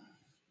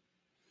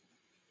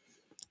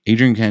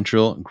 Adrian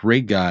Cantrell,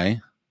 great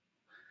guy.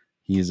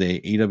 He's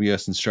a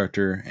AWS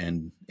instructor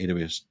and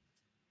AWS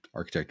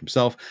architect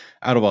himself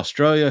out of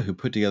Australia, who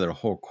put together a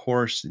whole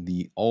course.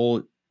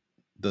 All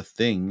the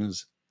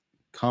things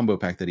combo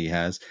pack that he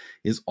has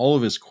is all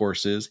of his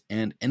courses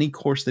and any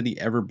course that he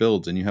ever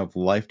builds, and you have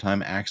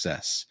lifetime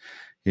access.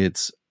 You're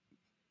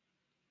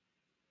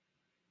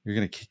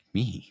gonna kick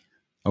me.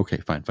 Okay,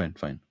 fine.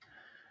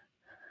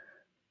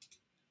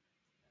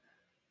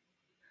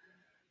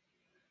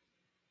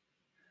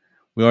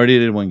 We already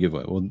did one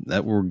giveaway. Well,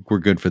 we're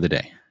good for the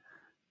day.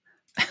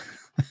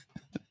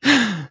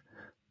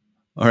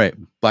 All right,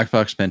 Black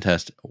Box Pen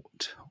Test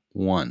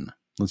 1.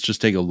 Let's just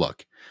take a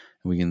look,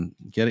 and we can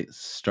get it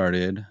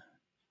started.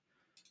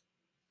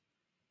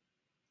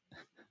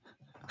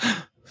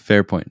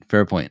 Fair point.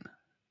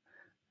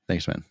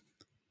 Thanks, man.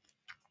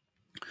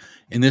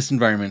 In this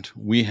environment,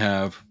 we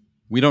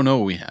don't know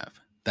what we have.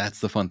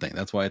 That's the fun thing.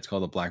 That's why it's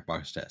called a black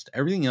box test.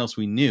 Everything else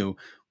we knew,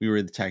 we were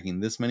attacking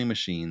this many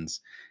machines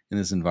in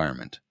this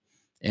environment.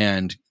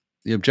 And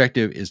the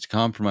objective is to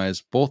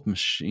compromise both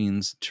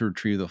machines to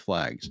retrieve the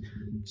flags.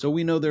 So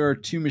we know there are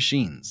 2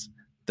 machines.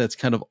 That's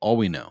kind of all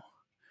we know.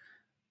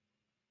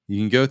 You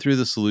can go through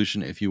the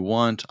solution if you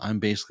want. I'm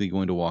basically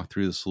going to walk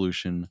through the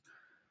solution,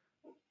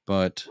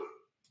 but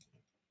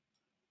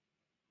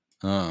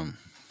I'm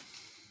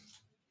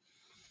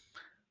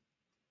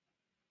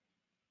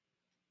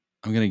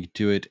going to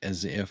do it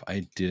as if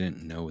I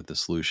didn't know what the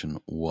solution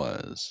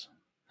was.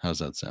 How's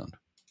that sound?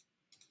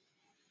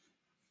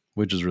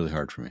 Which is really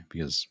hard for me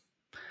because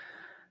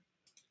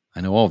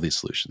I know all of these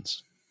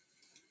solutions.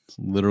 It's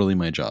literally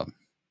my job.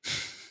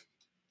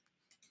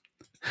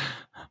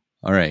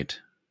 All right.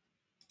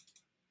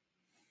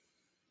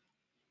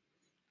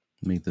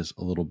 Make this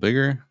a little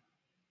bigger.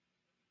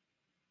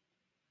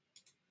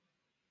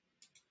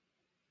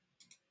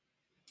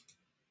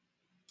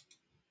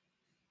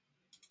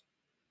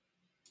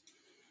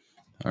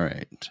 All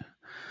right.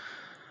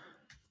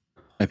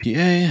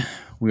 IPA,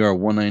 we are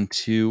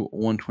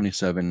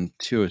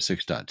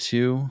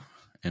 192.127.206.2,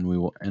 and we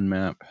will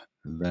nmap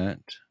that.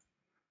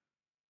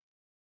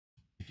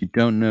 If you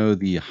don't know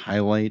the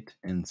highlight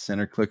and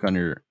center click on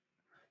your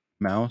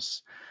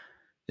mouse,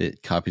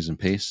 it copies and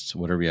pastes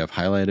whatever you have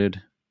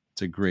highlighted.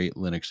 It's a great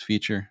Linux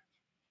feature.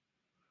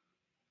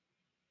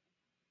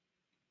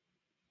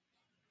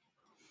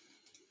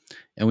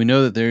 And we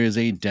know that there is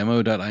a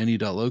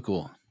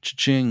demo.ine.local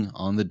cha-ching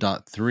on the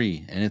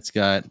 .3, and it's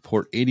got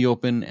port 80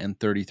 open and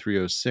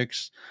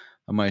 3306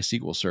 on my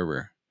SQL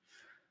server.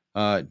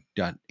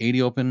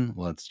 .80 open,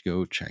 let's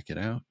go check it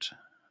out.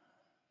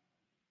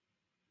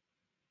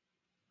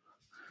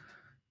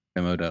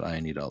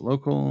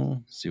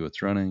 Demo.ine.local, see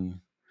what's running.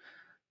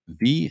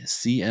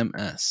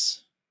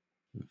 VCMS,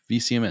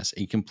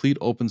 a complete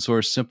open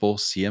source simple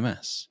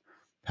CMS,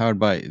 powered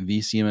by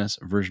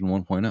VCMS version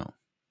 1.0.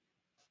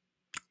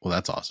 Well,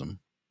 that's awesome.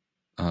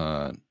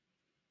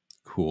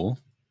 Cool.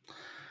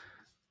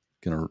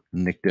 Gonna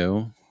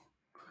nicto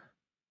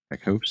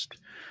back host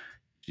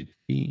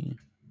gdp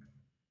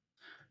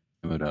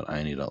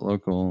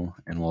demo.ine.local,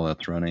 and while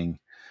that's running,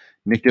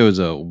 nicto is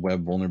a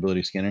web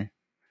vulnerability scanner.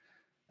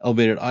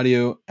 Elevated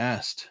Audio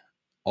asked,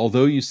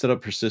 although you set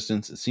up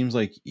persistence, it seems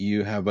like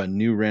you have a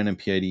new random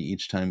PID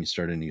each time you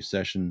start a new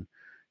session.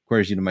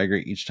 Requires you to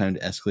migrate each time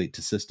to escalate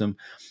to system.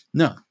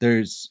 No,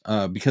 there's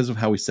because of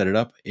how we set it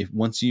up, if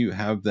once you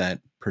have that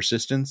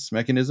persistence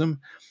mechanism,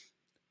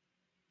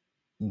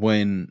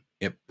 when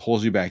it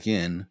pulls you back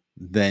in,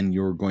 then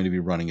you're going to be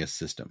running a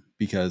system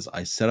because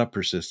I set up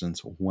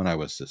persistence when I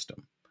was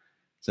system.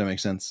 Does that make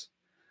sense?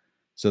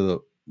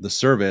 So the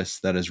service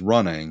that is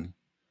running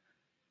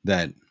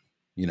that,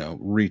 you know,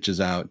 reaches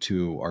out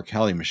to our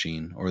Kali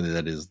machine, or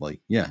that is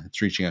like, yeah,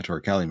 it's reaching out to our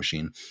Kali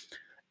machine.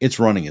 It's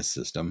running a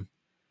system.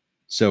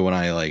 So when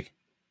I like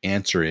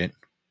answer it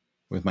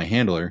with my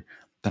handler,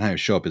 then I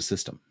show up as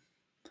system.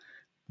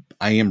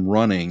 I am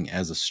running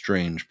as a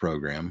strange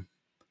program.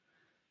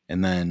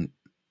 And then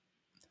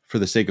for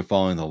the sake of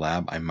following the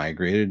lab, I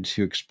migrated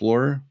to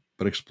Explorer,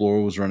 but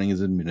Explorer was running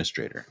as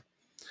administrator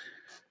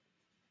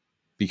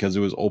because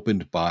it was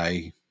opened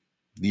by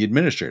the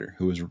administrator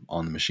who was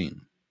on the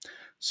machine.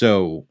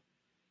 So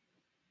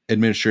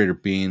administrator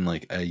being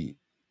like a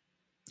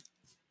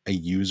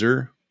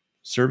user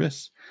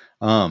service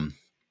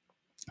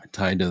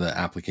tied to the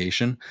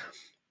application,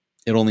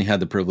 it only had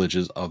the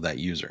privileges of that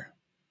user.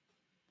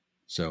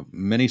 So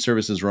many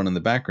services run in the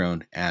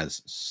background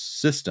as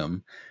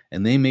system,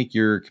 and they make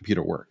your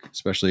computer work,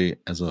 especially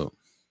as a,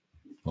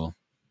 well,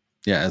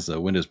 yeah, as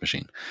a Windows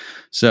machine.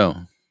 So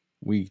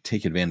we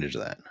take advantage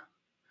of that.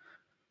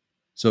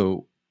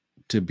 So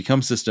to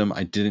become system,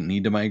 I didn't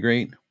need to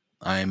migrate.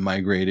 I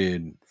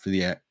migrated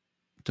to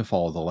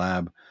follow the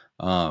lab.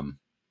 I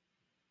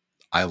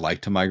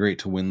like to migrate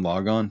to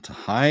WinLogon to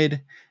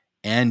hide,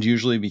 and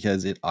usually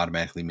because it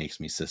automatically makes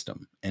me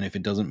system. And if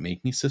it doesn't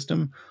make me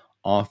system,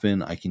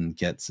 often I can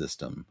get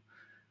system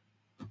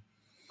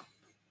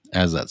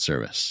as that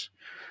service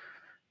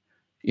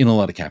in a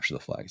lot of capture the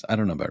flags. I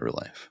don't know about real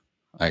life.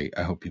 I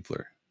hope people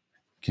are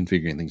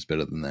configuring things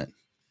better than that,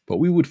 but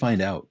we would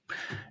find out.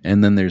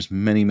 And then there's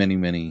many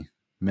ways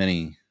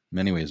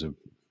of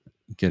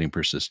getting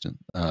persistent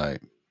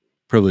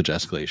privilege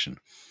escalation.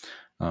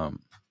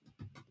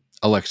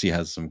 Alexi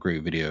has some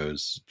great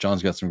videos.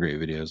 John's got some great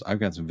videos. I've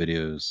got some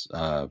videos.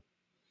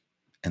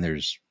 And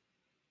there's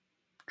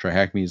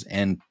TryHackMe's,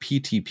 and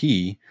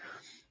PTP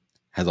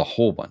has a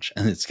whole bunch,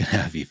 and it's going to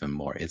have even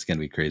more. It's going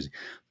to be crazy.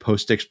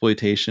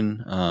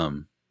 Post-exploitation. I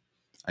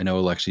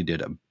know Alexi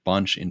did a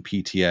bunch in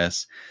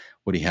PTS.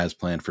 What he has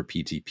planned for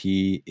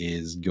PTP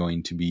is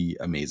going to be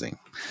amazing.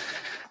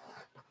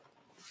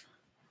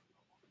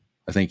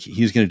 I think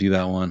he's going to do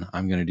that one.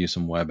 I'm going to do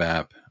some web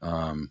app.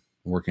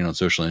 Working on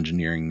social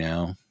engineering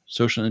now.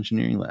 Social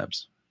engineering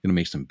labs. Going to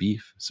make some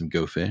beef, some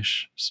go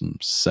fish, some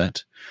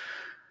set.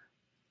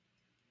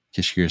 In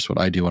case you're curious what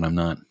I do when I'm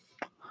not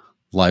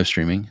live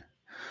streaming.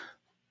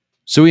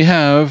 So we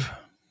have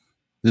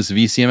this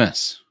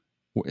VCMS.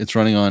 It's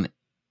running on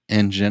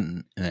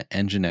Nginx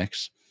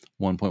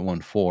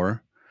 1.14.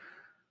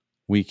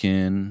 We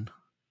can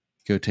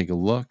go take a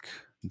look.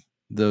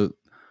 The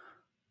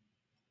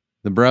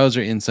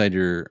browser inside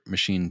your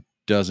machine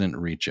doesn't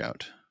reach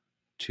out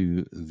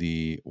to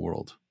the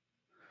world.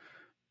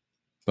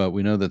 but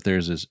we know that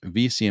there's this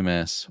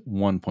VCMS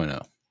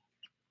 1.0.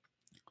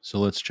 So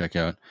let's check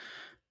out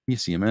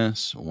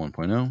VCMS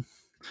 1.0.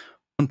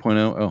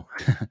 1.0, oh,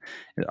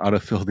 it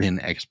auto-filled in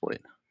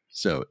exploit.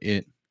 So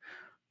it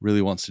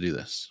really wants to do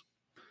this.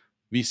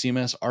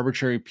 VCMS,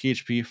 arbitrary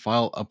PHP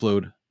file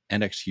upload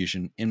and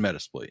execution in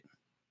Metasploit.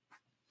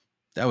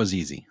 That was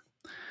easy.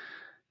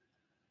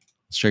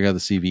 Let's check out the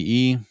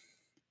CVE.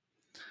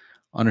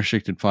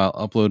 Unrestricted file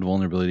upload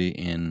vulnerability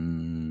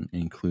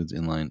includes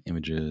inline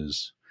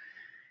images.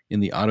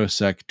 In the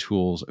AutoSec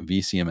tools,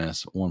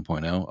 VCMS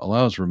 1.0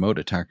 allows remote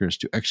attackers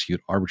to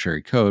execute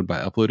arbitrary code by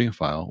uploading a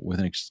file with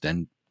an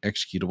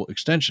executable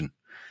extension,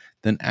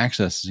 then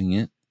accessing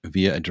it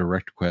via a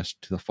direct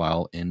request to the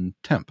file in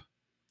temp.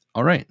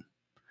 All right.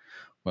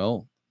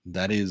 Well,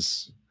 that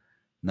is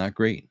not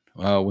great.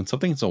 When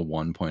something's a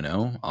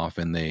 1.0,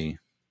 often they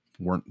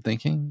aren't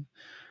thinking.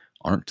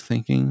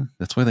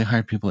 That's why they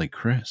hired people like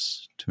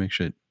Chris to make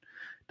sure it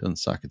doesn't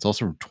suck. It's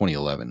also from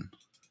 2011.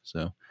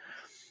 So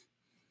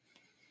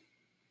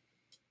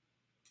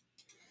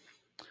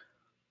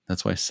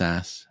that's why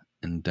SAS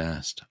and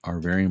DAST are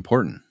very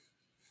important.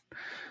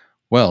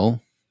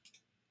 Well,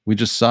 we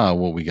just saw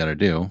what we got to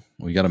do.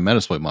 We got a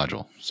Metasploit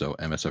module. So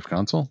MSF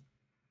console.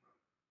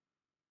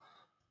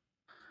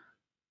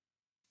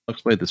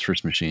 Let's play this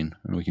first machine,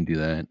 and we can do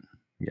that.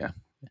 Yeah,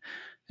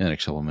 in the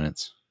next couple of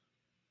minutes,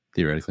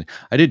 theoretically.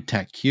 I did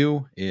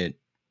TAC-Q. It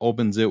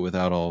opens it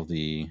without all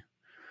the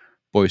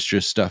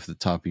boisterous stuff at the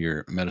top of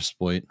your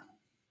Metasploit.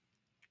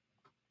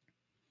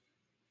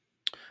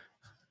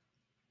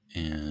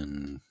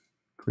 And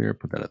clear,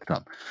 put that at the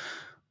top.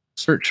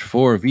 Search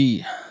for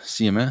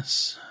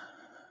VCMS.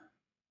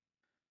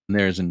 And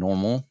there's a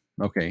normal.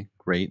 Okay,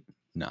 great.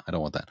 No, I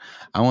don't want that.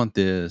 I want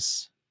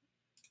this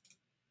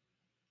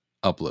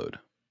upload.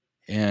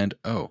 And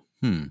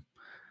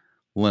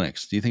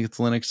Linux. Do you think it's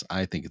Linux?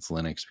 I think it's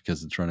Linux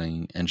because it's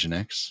running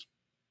Nginx.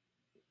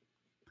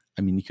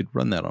 I mean, you could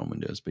run that on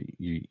Windows, but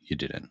you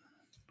didn't.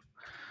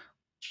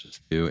 Let's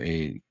just do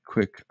a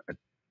quick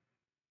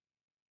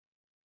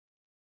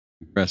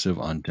aggressive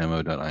on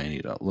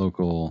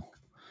demo.ine.local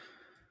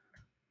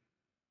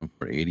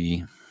for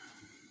 80.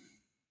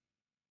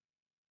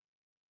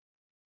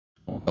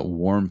 That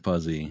warm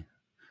fuzzy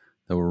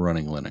that we're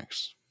running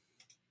Linux.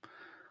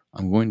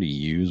 I'm going to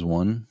use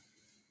one.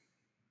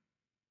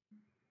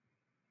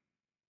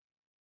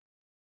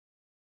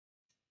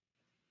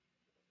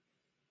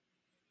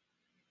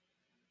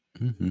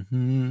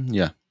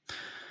 Yeah.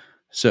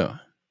 So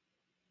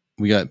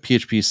we got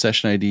PHP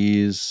session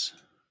IDs.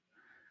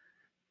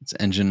 It's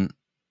Nginx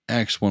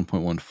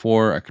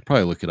 1.14. I could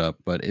probably look it up,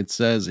 but it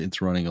says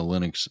it's running a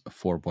Linux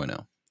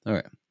 4.0. All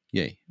right.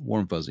 Yay.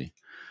 Warm fuzzy.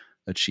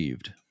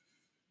 Achieved.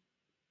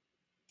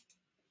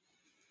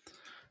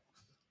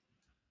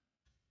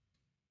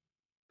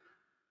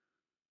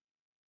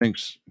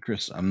 Thanks,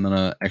 Chris. I'm going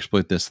to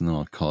exploit this and then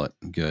I'll call it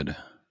good.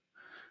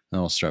 Then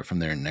I'll start from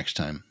there next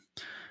time.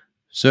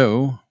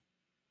 So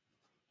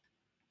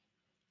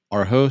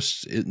our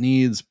host, it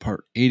needs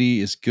part 80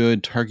 is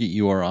good. Target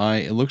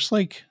URI. It looks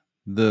like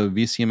the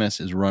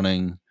VCMS is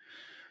running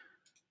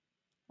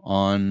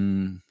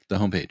on the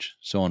homepage,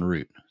 so on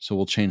root. So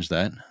we'll change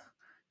that.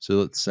 So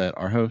let's set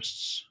our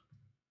hosts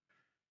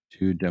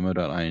to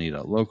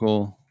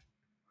demo.ine.local.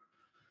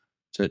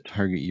 Set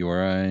target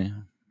URI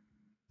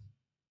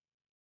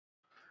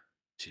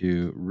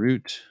to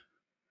root.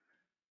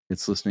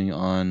 It's listening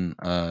on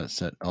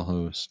set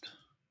lhost.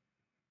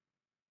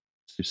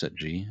 Let's do set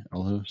G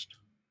lhost.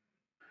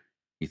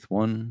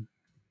 ETH1.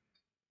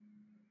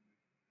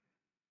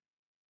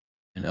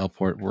 And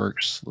lport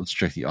works. Let's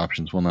check the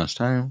options one last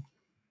time.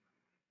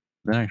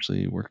 That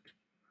actually worked.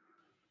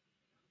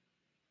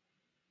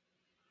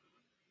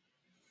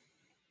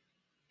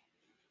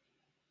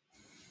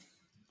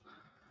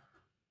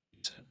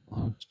 Set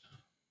lhost.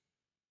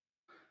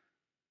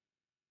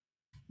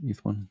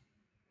 ETH1.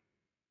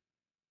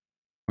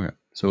 Okay,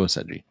 so it's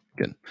set G.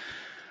 Good.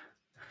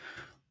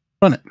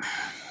 Run it.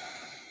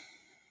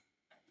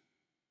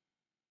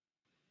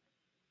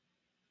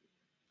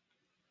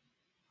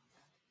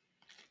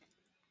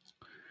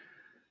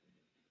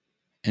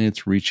 And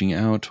it's reaching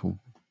out.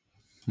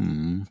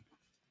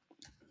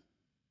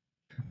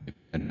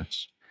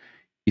 Address.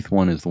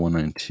 ETH1 is the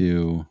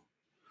 192.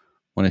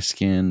 When I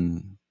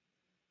scan,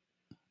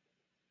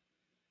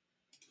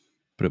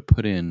 but it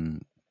put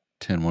in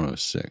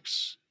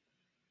 10106.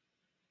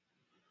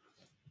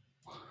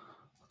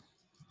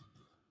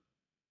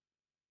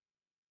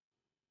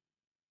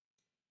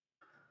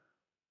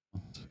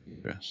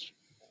 Address.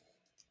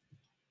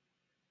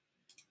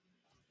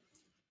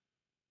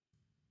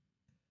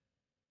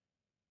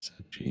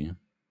 Set G.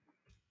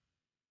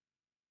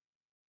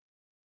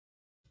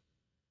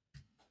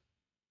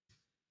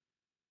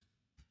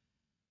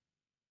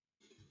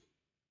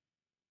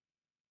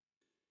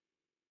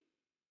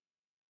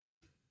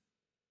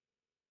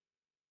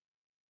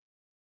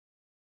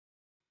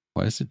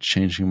 Why is it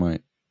changing my...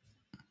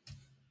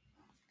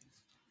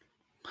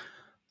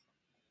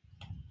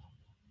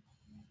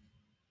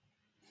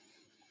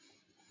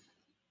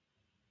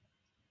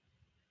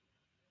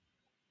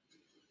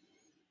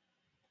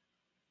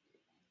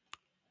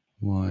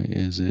 Why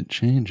is it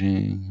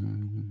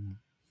changing?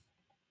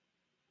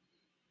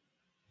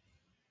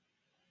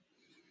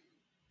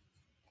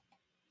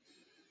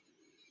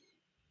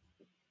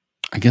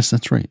 I guess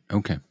that's right.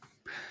 Okay.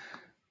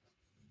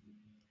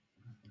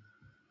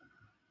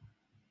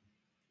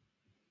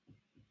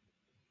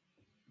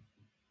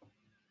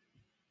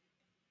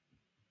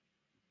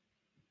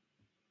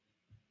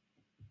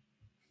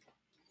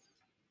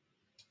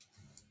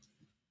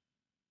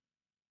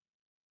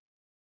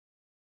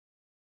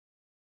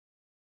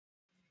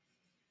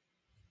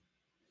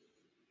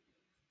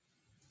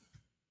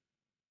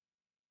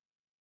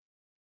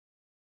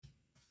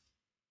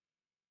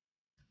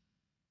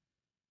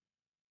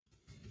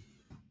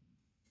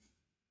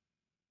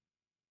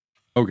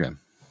 Okay.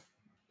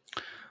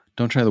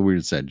 Don't try the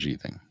weird set G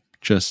thing.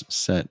 Just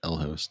set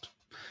lhost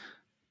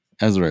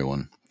as the right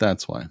one.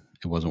 That's why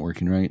it wasn't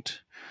working right.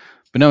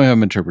 But now we have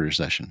an interpreter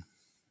session.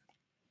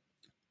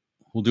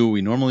 We'll do what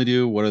we normally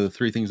do. What are the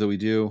 3 things that we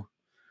do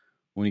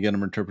when you get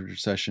an interpreter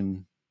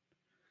session?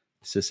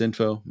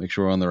 Sysinfo, make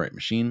sure we're on the right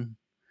machine.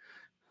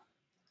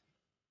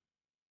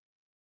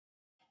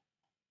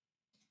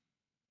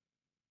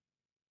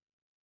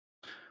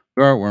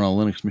 We're on a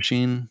Linux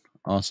machine.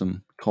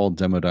 Awesome. Called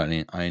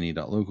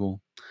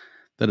demo.ine.local.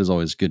 That is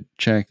always good.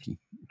 Check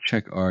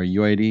our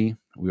UID.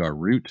 We are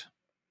root.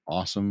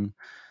 Awesome.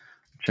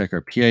 Check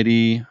our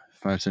PID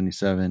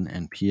 577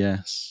 and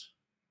PS.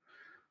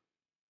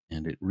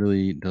 And it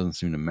really doesn't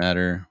seem to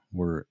matter.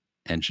 We're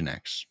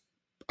Nginx.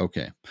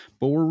 Okay,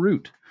 but we're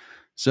root.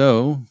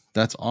 So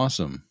that's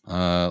awesome.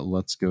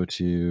 Let's go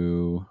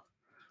to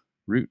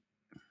root.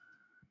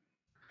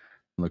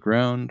 Look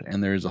around,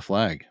 and there's a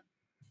flag.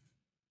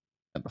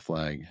 At the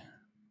flag.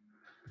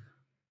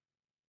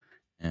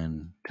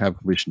 And tab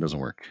completion doesn't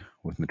work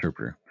with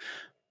meterpreter.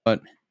 But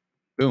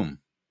boom,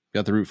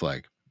 got the root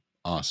flag.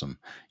 Awesome.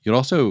 You could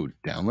also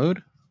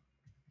download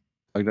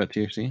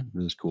flag.txt.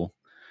 This is cool.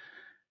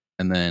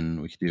 And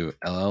then we could do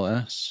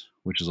LLS,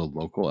 which is a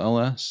local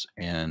LS,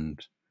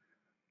 and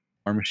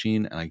our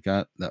machine. And I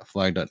got that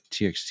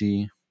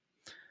flag.txt,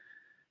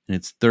 and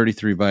it's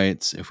 33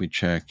 bytes. If we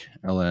check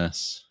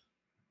ls,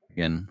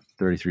 again,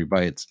 33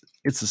 bytes.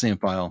 It's the same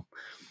file.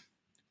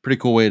 Pretty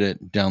cool way to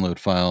download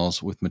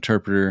files with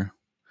meterpreter.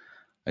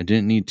 I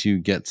didn't need to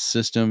get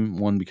system,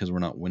 one, because we're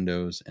not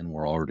Windows and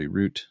we're already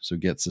root, so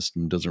get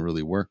system doesn't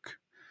really work.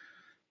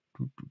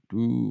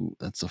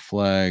 That's a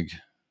flag.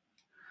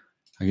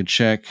 I could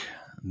check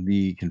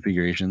the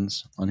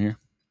configurations on here.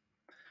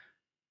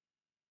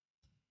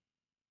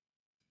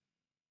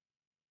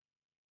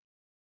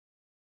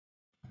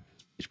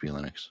 HP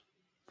Linux.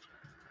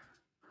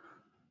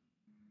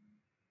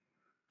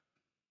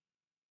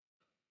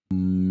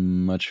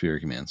 Much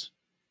fewer commands.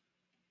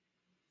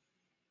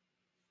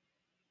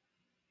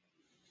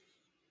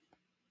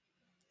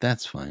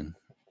 That's fine.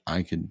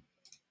 I could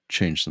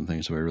change some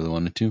things if I really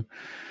wanted to.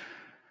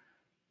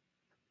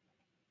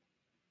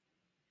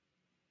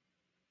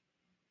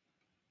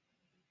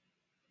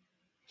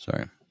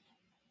 Sorry.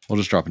 We'll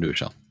just drop into a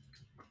shell.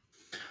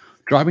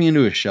 Dropping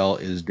into a shell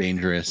is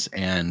dangerous,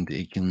 and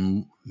it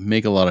can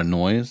make a lot of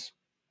noise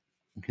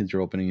because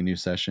you're opening a new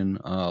session.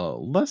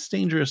 Less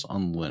dangerous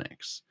on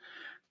Linux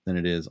than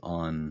it is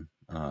on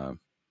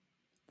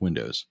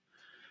Windows.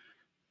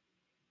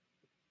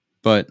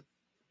 But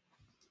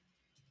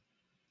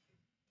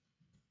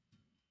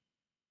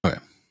okay,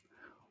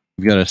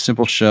 we've got a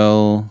simple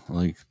shell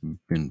like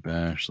bin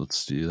bash.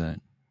 Let's do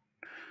that.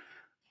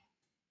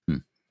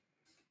 Don't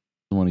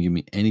want to give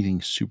me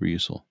anything super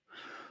useful.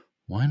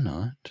 Why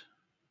not?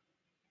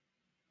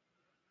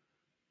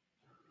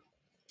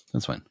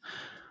 That's fine.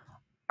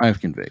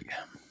 ifconfig.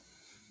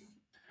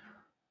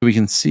 We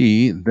can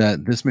see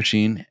that this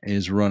machine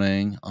is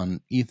running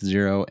on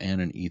ETH0 and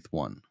an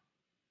ETH1.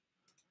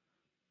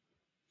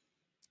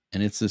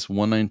 And it's this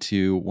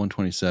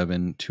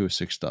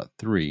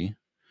 192.127.206.3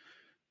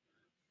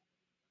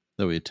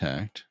 that we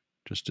attacked,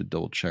 just to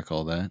double check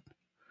all that.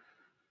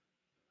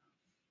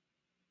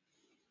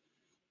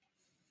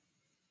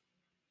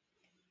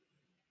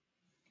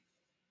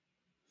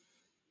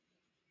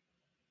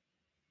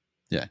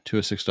 Yeah,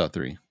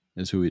 206.3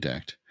 is who we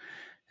attacked.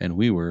 And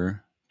we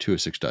were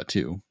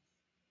 206.2.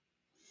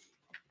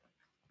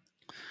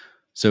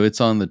 So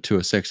it's on the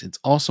 206. It's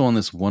also on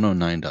this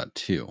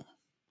 109.2.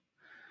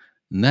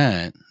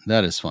 And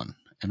that is fun.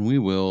 And we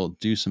will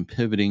do some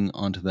pivoting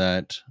onto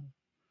that.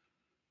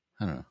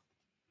 I don't know.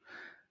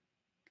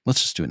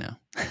 Let's just do it now.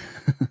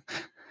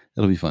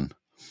 It'll be fun.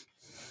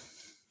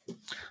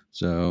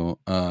 So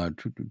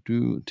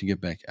to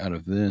get back out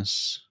of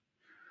this,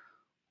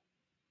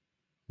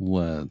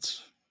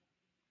 let's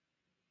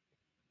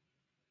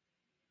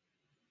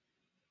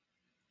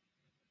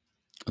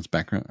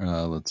background.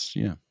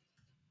 Yeah.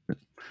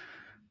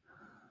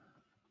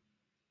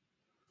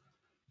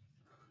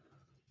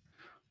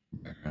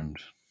 Background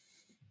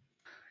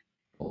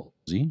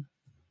Z.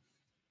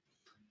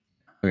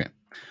 Okay.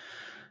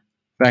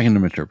 Back into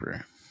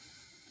meterpreter.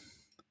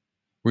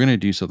 We're going to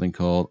do something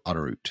called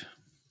autoroute.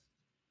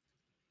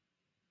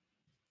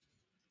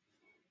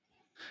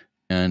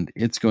 And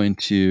it's going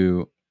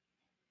to,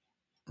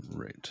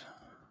 right.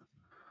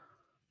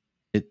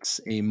 It's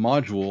a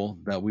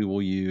module that we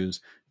will use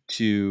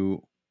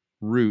to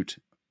route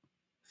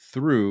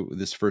through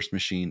this first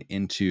machine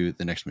into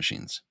the next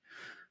machines.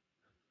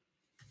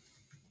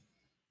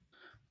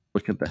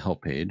 Look at the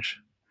help page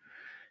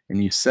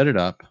and you set it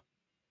up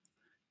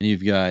and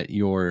you've got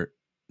the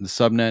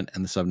subnet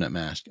and the subnet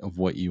mask of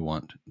what you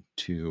want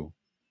to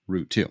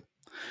route to.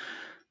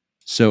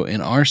 So in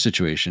our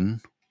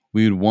situation,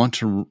 we would want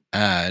to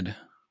add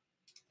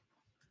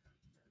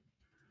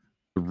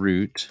the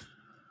route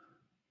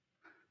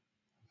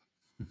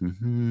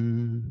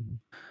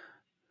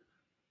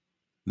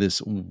this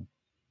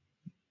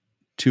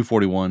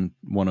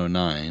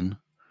 241.109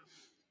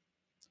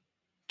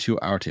 to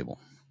our table.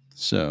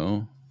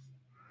 So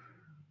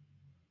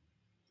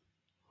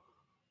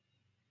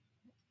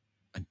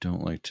I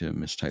don't like to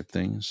mistype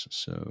things.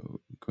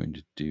 So I'm going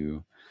to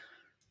do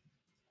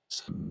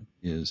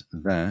is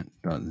that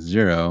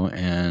 .0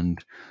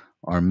 and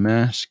our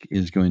mask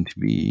is going to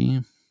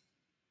be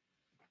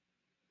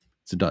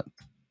it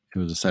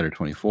was a CIDR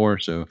 24,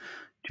 so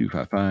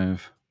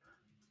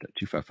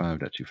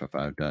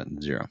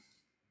 255.255.255.0.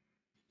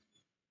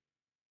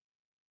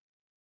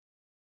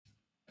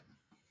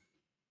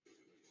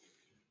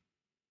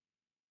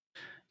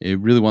 It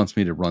really wants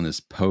me to run this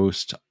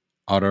post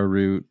auto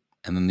route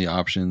and then the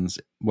options,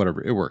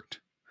 whatever, it worked.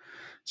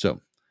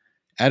 So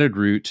added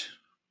route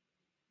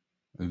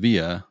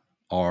via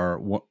our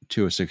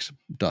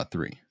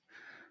 206.3.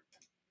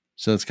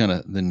 So that's kind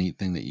of the neat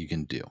thing that you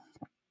can do.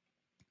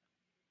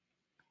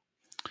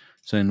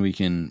 So then we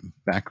can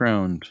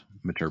background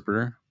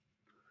meterpreter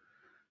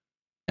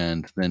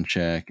and then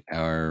check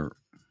our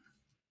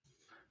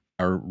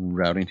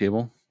routing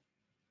table.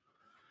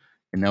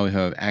 And now we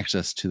have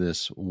access to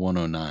this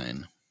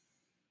 109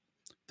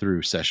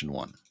 through session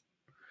 1.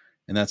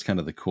 And that's kind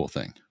of the cool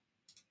thing.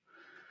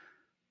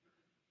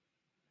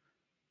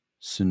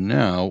 So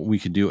now we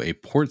could do a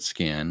port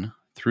scan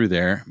through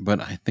there,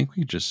 but I think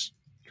can we just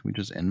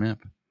nmap?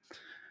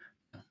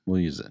 We'll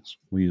use this.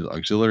 We'll use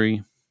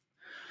auxiliary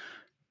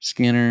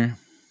scanner,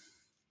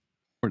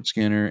 port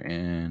scanner,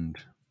 and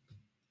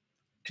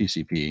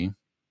TCP.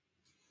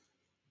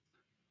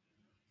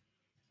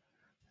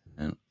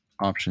 And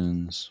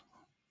options.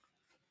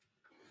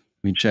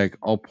 We check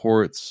all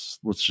ports.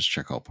 Let's just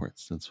check all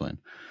ports. That's fine.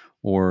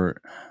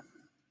 Or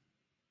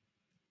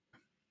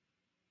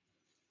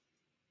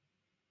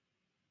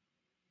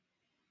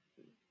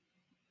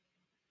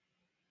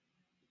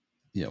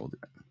yeah, we'll do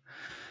that.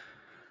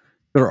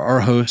 Go to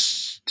our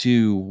hosts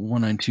to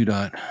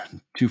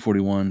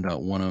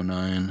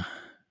 192.241.109.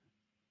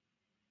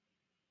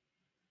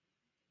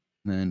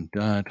 Then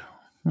dot.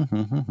 What do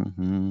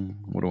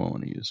I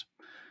want to use?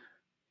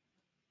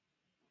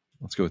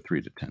 Let's go with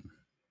 3 to 10.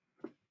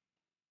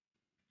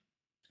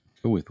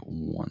 Go with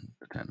 1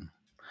 to 10.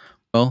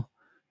 Well,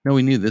 no,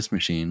 we knew this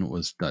machine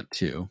was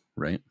 .2,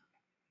 right?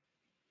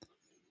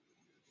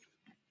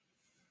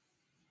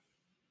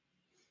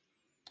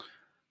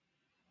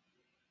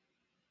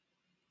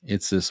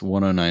 It's this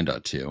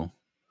 109.2.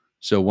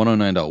 So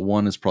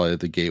 109.1 is probably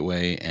the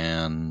gateway,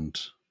 and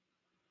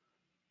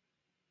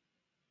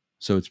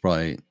so it's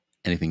probably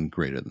anything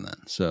greater than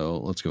that. So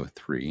let's go with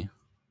 3.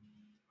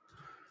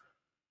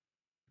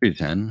 3 to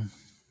 10.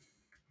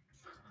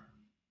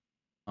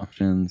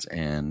 Options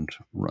and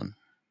run.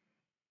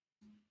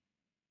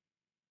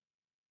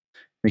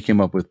 We came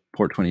up with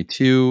port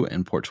 22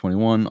 and port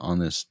 21 on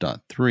this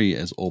 .3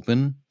 as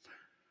open.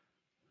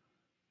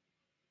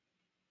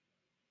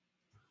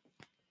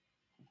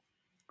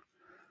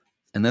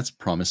 And that's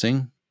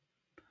promising.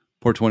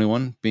 Port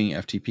 21 being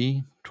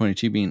FTP,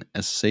 22 being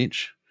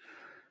SSH.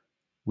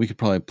 We could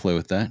probably play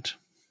with that.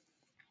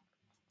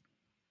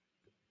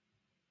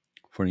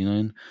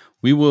 49.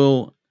 We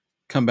will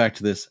come back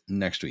to this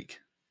next week.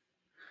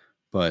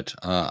 But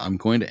I'm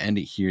going to end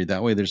it here.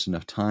 That way there's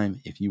enough time.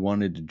 If you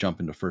wanted to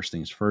jump into first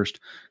things first,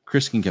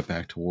 Chris can get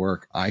back to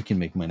work. I can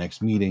make my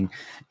next meeting,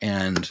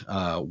 and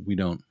we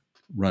don't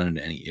run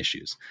into any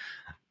issues.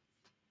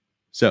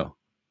 So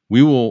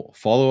we will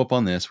follow up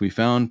on this. We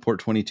found port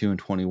 22 and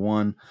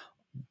 21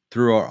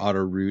 through our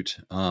auto route,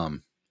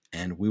 and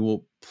we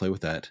will play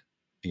with that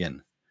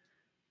again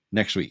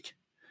next week.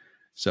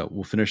 So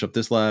we'll finish up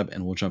this lab,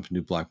 and we'll jump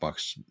into Black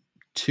Box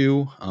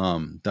 2.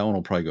 That one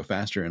will probably go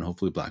faster, and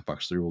hopefully Black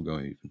Box 3 will go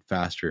even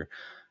faster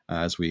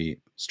as we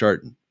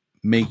start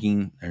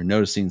making or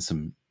noticing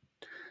some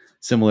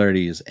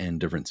similarities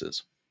and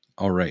differences.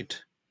 All right.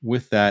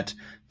 With that,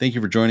 thank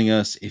you for joining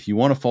us. If you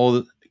want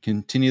to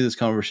continue this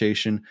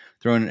conversation,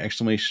 throw in an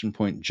exclamation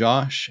point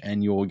Josh,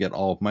 and you will get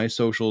all of my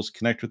socials.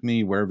 Connect with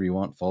me wherever you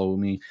want. Follow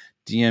me,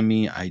 DM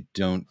me. I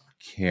don't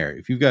care.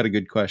 If you've got a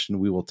good question,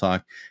 we will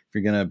talk. If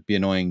you're going to be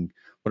annoying,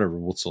 whatever,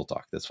 we'll still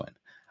talk. That's fine.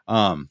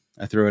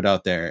 I throw it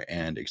out there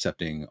and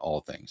accepting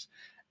all things.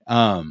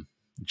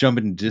 Jump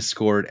into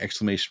Discord,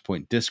 exclamation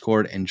point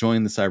Discord, and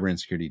join the Cyber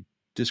Insecurity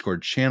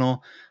Discord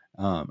channel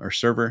or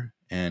server,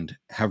 and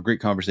have great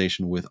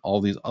conversation with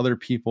all these other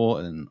people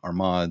and our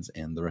mods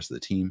and the rest of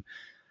the team.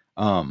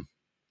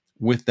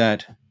 with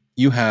that,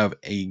 you have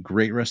a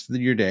great rest of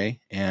your day,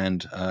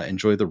 and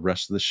enjoy the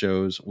rest of the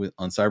shows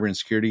on cyber and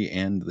security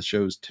and the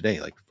shows today.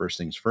 Like First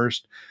Things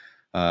First,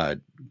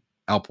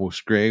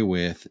 Outpost Gray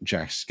with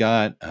Jack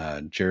Scott.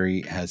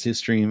 Jerry has his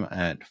stream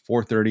at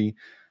 4:30.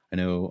 I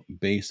know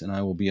Base and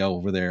I will be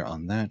over there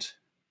on that.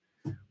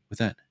 With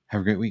that,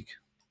 have a great week,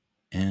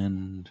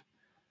 and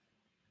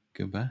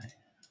goodbye.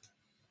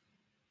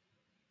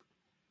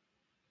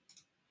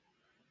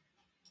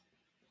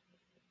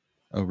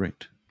 Oh,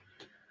 right.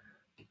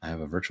 I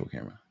have a virtual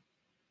camera.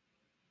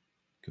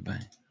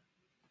 Goodbye.